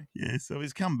 shall we? Yeah, so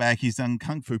he's come back. He's done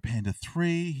Kung Fu Panda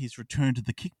 3. He's returned to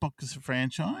the Kickboxer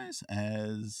franchise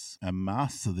as a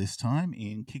master this time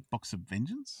in Kickboxer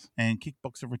Vengeance and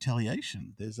Kickboxer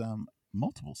Retaliation. There's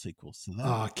multiple sequels to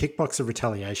that. Kickboxer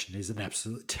Retaliation is an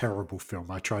absolute terrible film.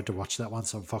 I tried to watch that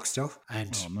once on Foxtel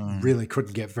and really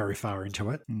couldn't get very far into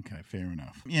it. Okay, fair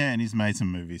enough. Yeah, and he's made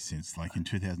some movies since, like in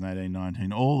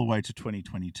 2018-19, all the way to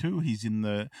 2022. He's in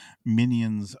the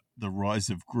Minions The Rise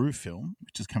of Gru film,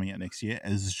 which is coming out next year,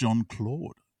 as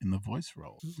Jean-Claude in the voice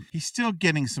role. He's still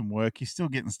getting some work. He's still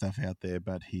getting stuff out there,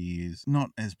 but he is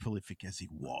not as prolific as he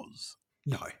was.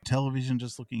 No. Television,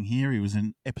 just looking here, he was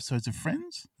in episodes of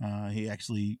Friends. He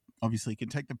actually, obviously, can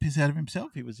take the piss out of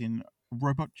himself. He was in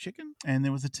Robot Chicken. And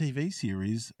there was a TV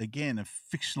series, again, a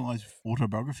fictionalized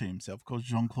autobiography of himself called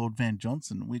Jean-Claude Van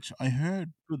Johnson, which I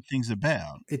heard good things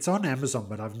about. It's on Amazon,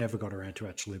 but I've never got around to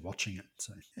actually watching it.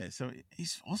 So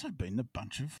he's also been in a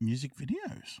bunch of music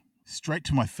videos. Straight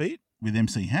to My Feet with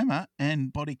MC Hammer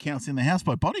and Body Counts in the House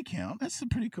by Body Count. That's some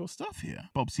pretty cool stuff here.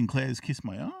 Bob Sinclair's Kiss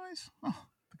My Eyes. Oh,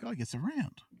 the guy gets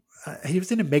around. He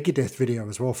was in a Megadeth video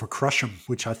as well for Crush 'Em,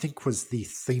 which I think was the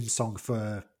theme song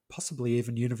for possibly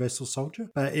even Universal Soldier.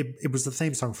 But it was the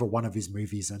theme song for one of his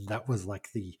movies, and that was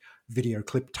like the video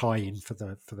clip tie-in for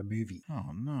the movie.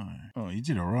 Oh, no. Oh, he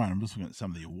did all right. I'm just looking at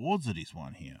some of the awards that he's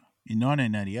won here. In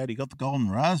 1988, he got the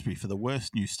Golden Raspberry for the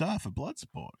worst new star for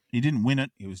Bloodsport. He didn't win it.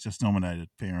 He was just nominated.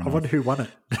 Fair enough. I wonder who won it.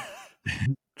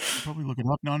 Probably look it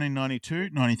up.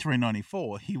 1992, 93,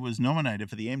 94, he was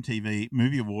nominated for the MTV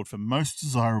Movie Award for Most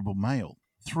Desirable Male.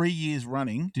 3 years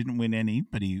running, didn't win any,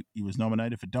 but he was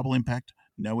nominated for Double Impact,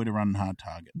 Nowhere to Run and Hard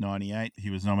Target. 98, he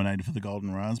was nominated for the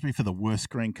Golden Raspberry for the Worst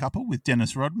Screen Couple with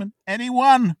Dennis Rodman, and he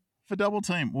won for Double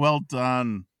Team. Well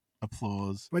done.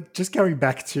 Applause. But just going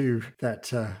back to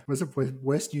that, was it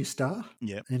Worst New Star?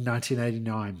 Yep. In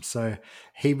 1989. So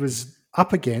he was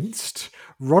up against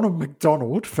Ronald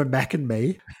McDonald for Mac and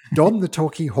Me, Don the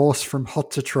Talking Horse from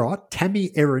Hot to Trot,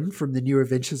 Tammy Erin from The New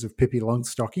Adventures of Pippi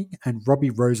Longstocking, and Robbie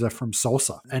Rosa from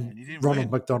Salsa. And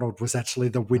Ronald McDonald was actually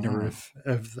the winner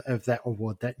of that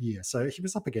award that year. So he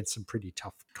was up against some pretty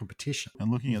tough competition.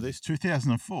 And looking at this,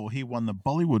 2004, he won the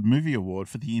Bollywood Movie Award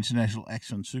for the International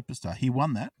Action Superstar. He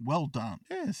won that. Well done.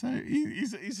 Yeah, so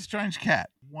he's a strange cat.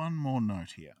 One more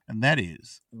note here, and that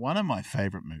is one of my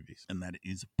favorite movies, and that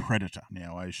is Predator.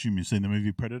 Now, I assume you've seen the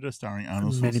movie Predator starring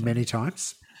Arnold Schwarzenegger. Many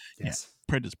times. Yes. Yeah.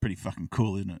 Predator's pretty fucking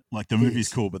cool, isn't it? Like, the movie's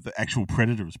cool, but the actual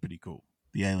Predator is pretty cool.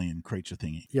 The alien creature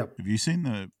thingy. Yep. Have you seen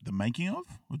the making of?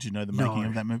 Or do you know the making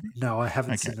of that movie? No, I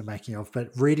haven't seen the making of,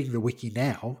 but reading the wiki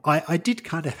now, I did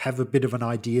kind of have a bit of an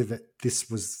idea that this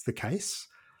was the case.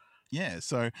 Yeah,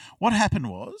 so what happened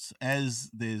was,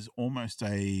 as there's almost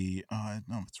I don't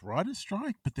know if it's writer's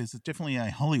strike, but there's definitely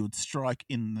a Hollywood strike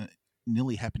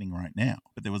nearly happening right now.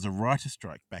 But there was a writer's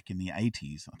strike back in the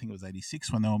 80s. I think it was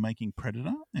 86 when they were making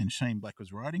Predator, and Shane Black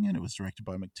was writing it. It was directed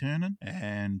by McTiernan,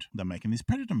 and they're making this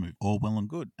Predator movie. All well and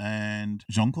good. And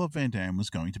Jean-Claude Van Damme was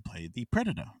going to play the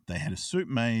Predator. They had a suit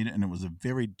made, and it was a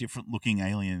very different looking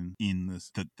alien in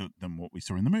this than what we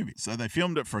saw in the movie. So they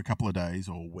filmed it for a couple of days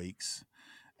or weeks.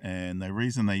 And the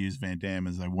reason they used Van Damme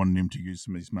is they wanted him to use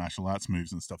some of his martial arts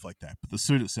moves and stuff like that. But the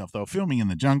suit itself, they were filming in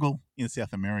the jungle in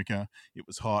South America. It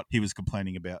was hot. He was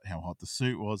complaining about how hot the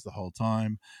suit was the whole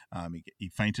time. He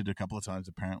fainted a couple of times,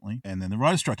 apparently. And then the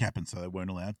writer's strike happened, so they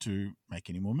weren't allowed to make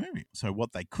any more movies. So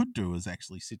what they could do is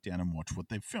actually sit down and watch what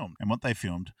they filmed. And what they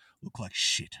filmed looked like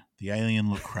shit. The alien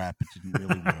looked crap. It didn't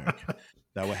really work.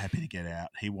 They were happy to get out.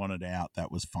 He wanted out.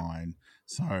 That was fine.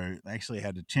 So they actually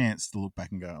had a chance to look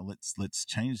back and go, let's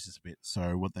change this a bit.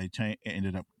 So what they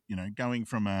ended up, going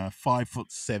from a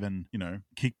 5'7",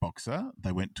 kickboxer,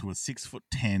 they went to a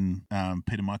 6'10",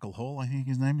 Peter Michael Hall, I think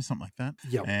his name is, something like that.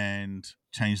 Yep. And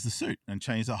changed the suit and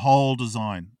changed the whole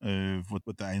design of what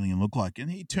the alien looked like.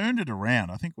 And he turned it around.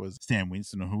 I think it was Stan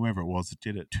Winston or whoever it was that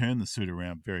did it. Turned the suit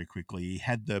around very quickly. He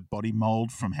had the body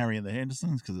mold from Harry and the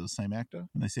Hendersons because it was the same actor.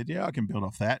 And they said, yeah, I can build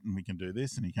off that and we can do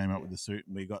this. And he came up with the suit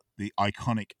and we got the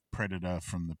iconic Predator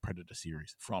from the Predator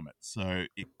series from it. So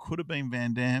it could have been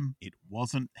Van Damme. It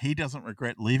wasn't. He doesn't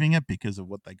regret leaving it because of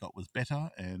what they got was better.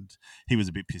 And he was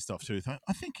a bit pissed off too.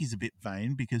 I think he's a bit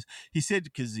vain because he said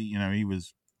he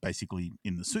was basically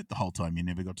in the suit the whole time. You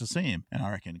never got to see him. And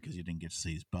I reckon because you didn't get to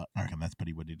see his butt, I reckon that's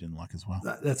probably what he didn't like as well.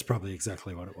 That's probably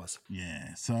exactly what it was.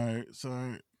 Yeah. So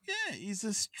yeah, he's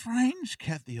a strange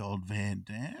cat, the old Van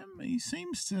Damme. He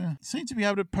seems to be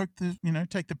able to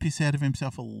take the piss out of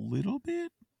himself a little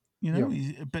bit.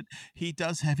 But he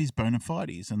does have his bona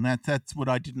fides, and that's what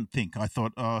I didn't think. I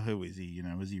thought, oh, who is he?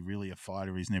 Is he really a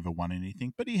fighter? He's never won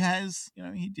anything, but he has.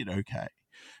 He did okay.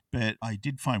 But I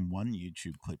did find one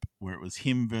YouTube clip where it was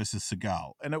him versus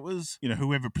Seagal, and it was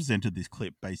whoever presented this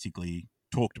clip basically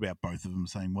talked about both of them,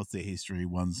 saying what's their history.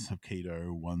 One's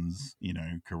Aikido, one's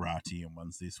karate, and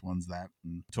one's this, one's that,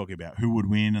 and talking about who would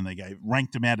win. And they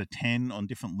ranked them out of 10 on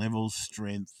different levels,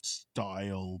 strength,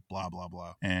 style, blah blah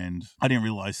blah. And I didn't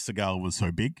realize Seagal was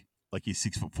so big. Like he's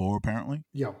 6'4" apparently.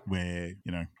 Yeah. Where,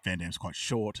 Van Damme's quite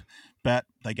short. But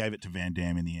they gave it to Van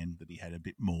Damme in the end that he had a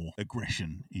bit more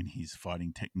aggression in his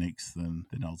fighting techniques than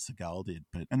old Seagal did.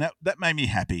 And that made me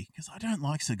happy because I don't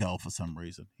like Seagal for some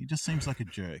reason. He just seems like a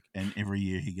jerk. And every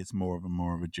year he gets more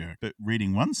of a jerk. But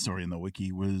reading one story in the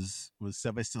wiki was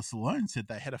Sylvester Stallone said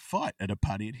they had a fight at a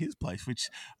party at his place, which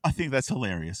I think that's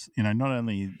hilarious. Not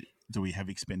only do we have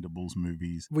Expendables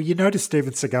movies? Well, you notice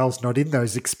Steven Seagal's not in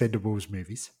those Expendables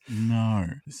movies. No,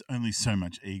 there's only so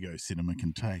much ego cinema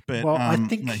can take. But I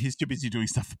think he's too busy doing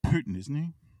stuff for Putin, isn't he?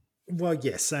 Well,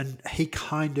 yes, and he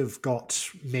kind of got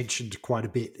mentioned quite a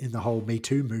bit in the whole Me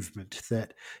Too movement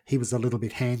that he was a little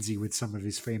bit handsy with some of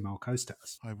his female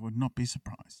co-stars. I would not be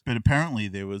surprised. But apparently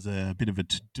there was a bit of a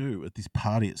to-do at this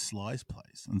party at Sly's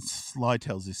place. And Sly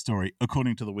tells this story,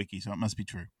 according to the wiki, so it must be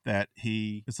true, that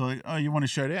it's like, oh, you want to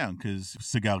show down? Because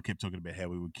Seagal kept talking about how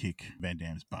we would kick Van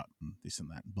Damme's butt and this and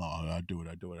that. And blah, I'd do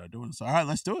it. So, all right,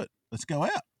 let's do it. Let's go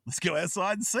out. Let's go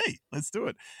outside and see. Let's do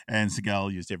it. And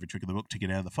Seagal used every trick in the book to get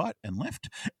out of the fight and left.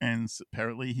 And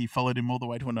apparently he followed him all the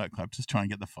way to a nightclub to try and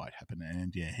get the fight happen.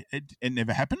 And yeah, it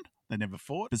never happened. They never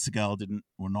fought. But Seagal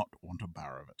will not want a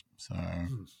bar of it. So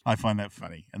I find that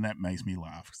funny. And that makes me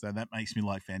laugh. So that makes me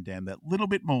like Van Damme that little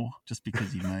bit more just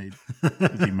because he made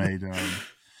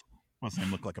what's his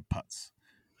name look like a putz.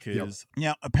 Because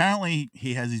now apparently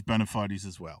he has his bona fides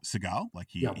as well. Seagal, like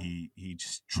he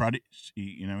just tried it.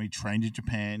 He trained in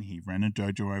Japan. He ran a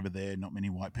dojo over there. Not many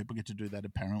white people get to do that.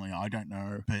 Apparently, I don't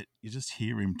know, but you just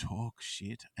hear him talk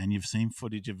shit, and you've seen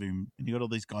footage of him, and you got all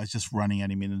these guys just running at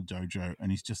him in the dojo,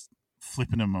 and he's just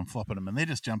flipping them and flopping them, and they're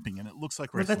just jumping, and it looks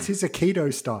like wrestling. Well, that's his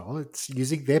Aikido style. It's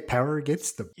using their power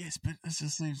against them. Yes, but it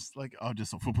just seems like,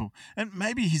 just a football. And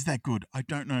maybe he's that good. I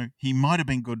don't know. He might have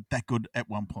been that good at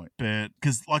one point. But,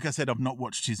 because like I said, I've not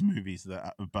watched his movies,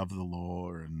 Above the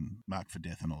Law and Marked for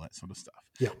Death and all that sort of stuff.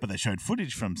 Yeah. But they showed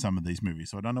footage from some of these movies,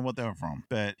 so I don't know what they were from.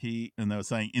 But and they were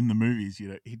saying in the movies,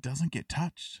 he doesn't get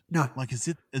touched. No. Like, is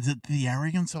it the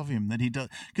arrogance of him that he does?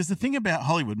 Because the thing about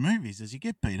Hollywood movies is you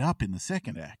get beat up in the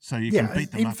second act, so you can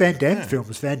beat them up. Van Damme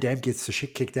films, Van Damme gets the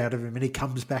shit kicked out of him and he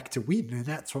comes back to win, and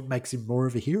that's what makes him more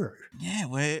of a hero. Yeah,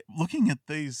 we're looking at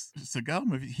these Seagal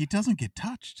movies, he doesn't get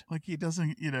touched. Like, he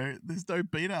doesn't, there's no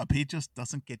beat up. He just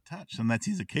doesn't get touched. And that's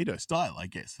his Aikido style, I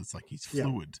guess. It's like he's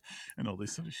fluid and all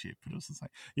this sort of shit. But it's just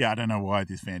like, I don't know why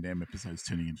this Van Damme episode's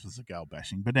turning into Seagal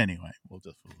bashing. But anyway, we'll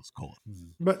just call it.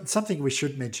 But something we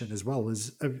should mention as well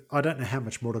is, I don't know how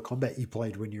much Mortal Kombat you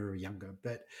played when you were younger,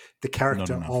 but the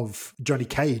character of Johnny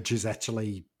Cage is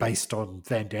actually based on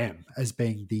Van Damme as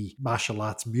being the martial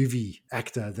arts movie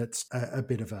actor that's a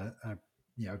bit of a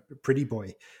pretty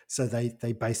boy. So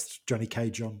they based Johnny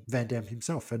Cage on Van Damme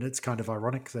himself. And it's kind of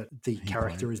ironic that the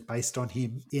character is based on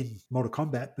him in Mortal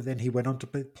Kombat, but then he went on to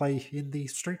play in the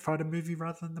Street Fighter movie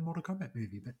rather than the Mortal Kombat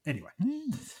movie. But anyway.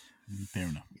 Fair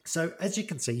enough. So as you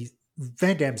can see,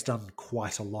 Van Damme's done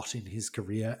quite a lot in his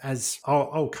career. As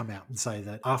I'll come out and say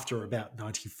that after about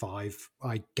 95,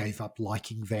 I gave up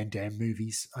liking Van Damme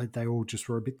movies. They all just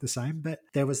were a bit the same. But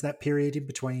there was that period in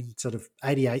between sort of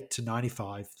 88 to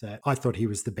 95 that I thought he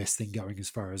was the best thing going as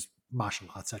far as martial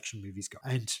arts action movies go.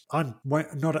 And I'm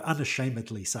not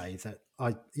unashamedly say that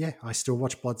I still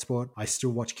watch Bloodsport. I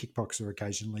still watch Kickboxer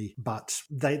occasionally, but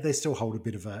they still hold a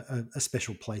bit of a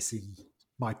special place in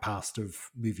my past of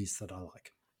movies that I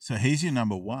like. So he's your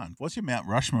number one. What's your Mount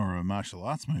Rushmore of martial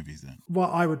arts movies then? Well,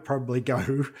 I would probably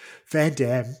go Van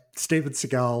Damme, Steven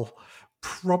Seagal,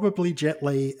 probably Jet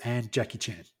Li, and Jackie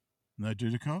Chan. No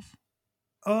Dudikoff?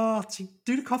 Oh,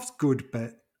 Dudikov's good,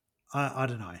 but I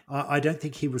don't know. I don't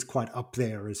think he was quite up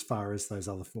there as far as those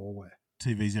other four were.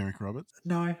 TV's Eric Roberts?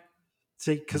 No.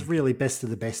 See, because really Best of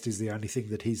the Best is the only thing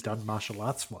that he's done martial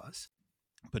arts-wise.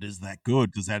 But is that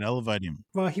good? Does that elevate him?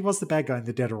 Well, he was the bad guy in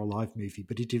the Dead or Alive movie,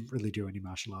 but he didn't really do any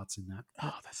martial arts in that.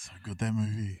 Oh, that's so good, that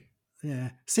movie.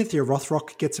 Yeah. Cynthia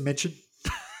Rothrock gets a mention.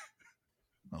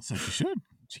 Well, so she should.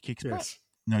 She kicks butt.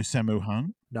 No Sammo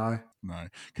Hung? No. No.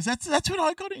 Because that's what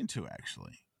I got into,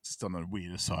 actually. Just on a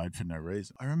weird aside for no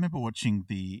reason. I remember watching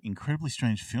the Incredibly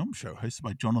Strange Film Show hosted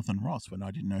by Jonathan Ross when I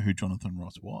didn't know who Jonathan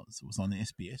Ross was. It was on the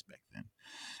SBS back then.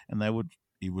 And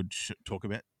he would talk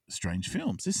about strange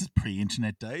films. This is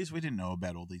pre-internet days. We didn't know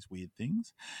about all these weird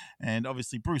things. And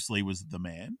obviously Bruce Lee was the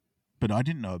man, but I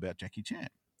didn't know about Jackie Chan.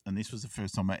 And this was the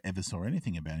first time I ever saw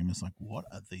anything about him. It's like, what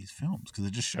are these films? Because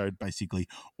it just showed basically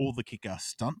all the kick-ass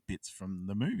stunt bits from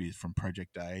the movies, from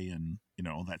Project A and,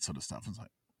 all that sort of stuff. And it's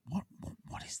like,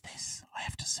 what is this? I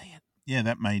have to see it. Yeah,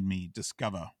 that made me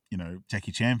discover,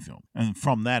 Jackie Chan film. And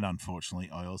from that,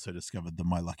 unfortunately, I also discovered the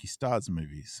My Lucky Stars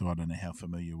movies. So I don't know how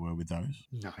familiar you were with those.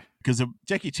 No. Because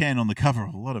Jackie Chan on the cover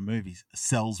of a lot of movies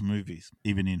sells movies,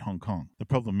 even in Hong Kong. The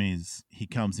problem is he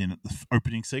comes in at the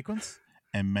opening sequence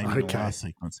and maybe the last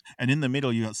sequence. And in the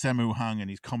middle, you got Sammo Hung and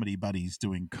his comedy buddies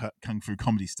doing kung fu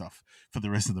comedy stuff for the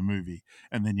rest of the movie.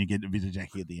 And then you get a bit of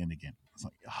Jackie at the end again. It's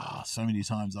like, so many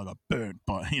times I got burnt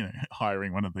by,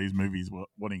 hiring one of these movies,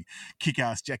 wanting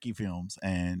kick-ass Jackie films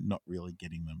and not really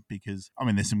getting them. Because,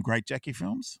 there's some great Jackie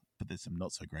films, but there's some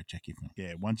not so great Jackie films.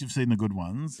 Yeah, once you've seen the good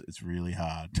ones, it's really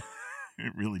hard.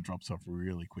 It really drops off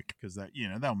really quick because they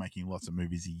were making lots of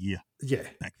movies a year. Yeah.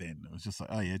 Back then, it was just like,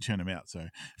 oh yeah, churn them out. So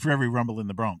for every Rumble in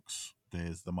the Bronx,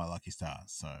 there's the My Lucky Stars.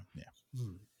 So yeah.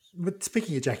 But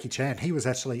speaking of Jackie Chan, he was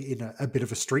actually in a bit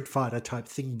of a Street Fighter type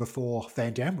thing before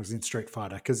Van Damme was in Street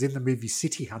Fighter, because in the movie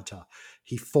City Hunter,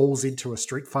 he falls into a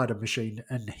Street Fighter machine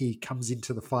and he comes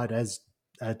into the fight as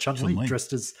Chun-Li,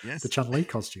 dressed as the Chun-Li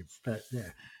costume. But yeah,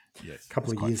 yes, a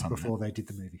couple of years before they did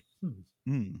the movie.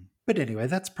 But anyway,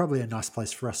 that's probably a nice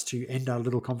place for us to end our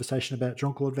little conversation about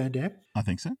Jean-Claude Van Damme. I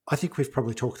think so. I think we've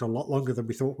probably talked a lot longer than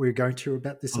we thought we were going to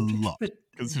about this subject. A lot.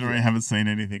 Considering I haven't seen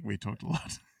anything, we talked a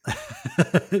lot.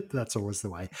 That's always the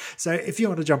way. So if you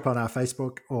want to jump on our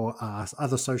Facebook or our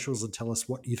other socials and tell us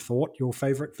what you thought your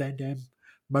favourite Van Damme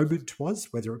moment was,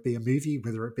 whether it be a movie,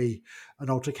 whether it be an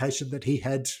altercation that he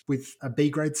had with a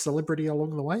B-grade celebrity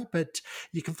along the way. But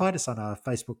you can find us on our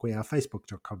Facebook. We are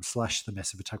facebook.com/The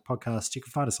Massive Attack Podcast. You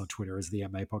can find us on Twitter as the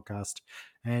MA Podcast.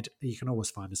 And you can always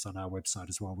find us on our website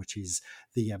as well, which is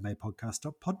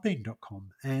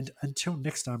themapodcast.podbean.com. And until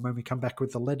next time, when we come back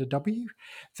with the letter W,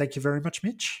 thank you very much,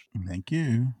 Mitch. Thank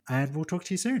you. And we'll talk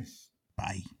to you soon.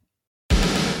 Bye.